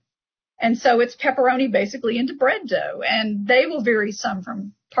eat them. And so it's pepperoni basically into bread dough, and they will vary some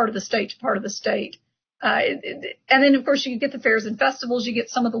from part of the state to part of the state. And then, of course, you get the fairs and festivals, you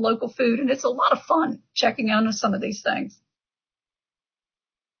get some of the local food, and it's a lot of fun checking out on some of these things.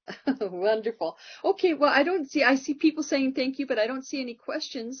 Wonderful. Okay, well, I see people saying thank you, but I don't see any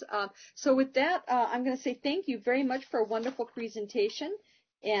questions. So with that, I'm going to say thank you very much for a wonderful presentation.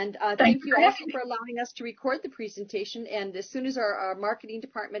 And thank you also for allowing us to record the presentation. And as soon as our marketing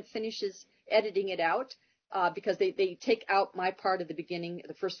department finishes editing it out, because they take out my part at the beginning,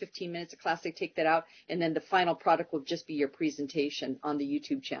 the first 15 minutes of class, they take that out, and then the final product will just be your presentation on the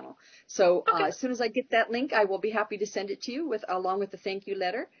YouTube channel. So as soon as I get that link, I will be happy to send it to you along with the thank you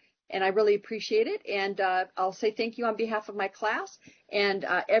letter. And I really appreciate it. And I'll say thank you on behalf of my class and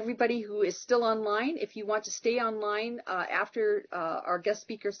everybody who is still online. If you want to stay online after our guest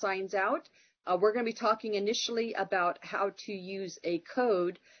speaker signs out, we're going to be talking initially about how to use a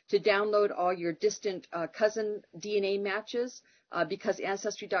code to download all your distant cousin DNA matches because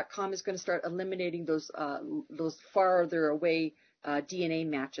Ancestry.com is going to start eliminating those farther away DNA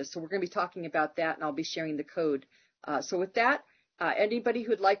matches. So we're going to be talking about that, and I'll be sharing the code. So with that, anybody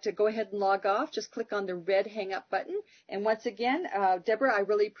who'd like to go ahead and log off, just click on the red hang up button. And once again, Debra, I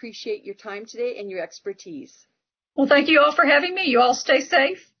really appreciate your time today and your expertise. Well, thank you all for having me. You all stay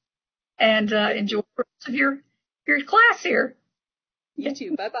safe and enjoy the rest of your class here. You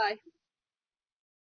too. Bye-bye.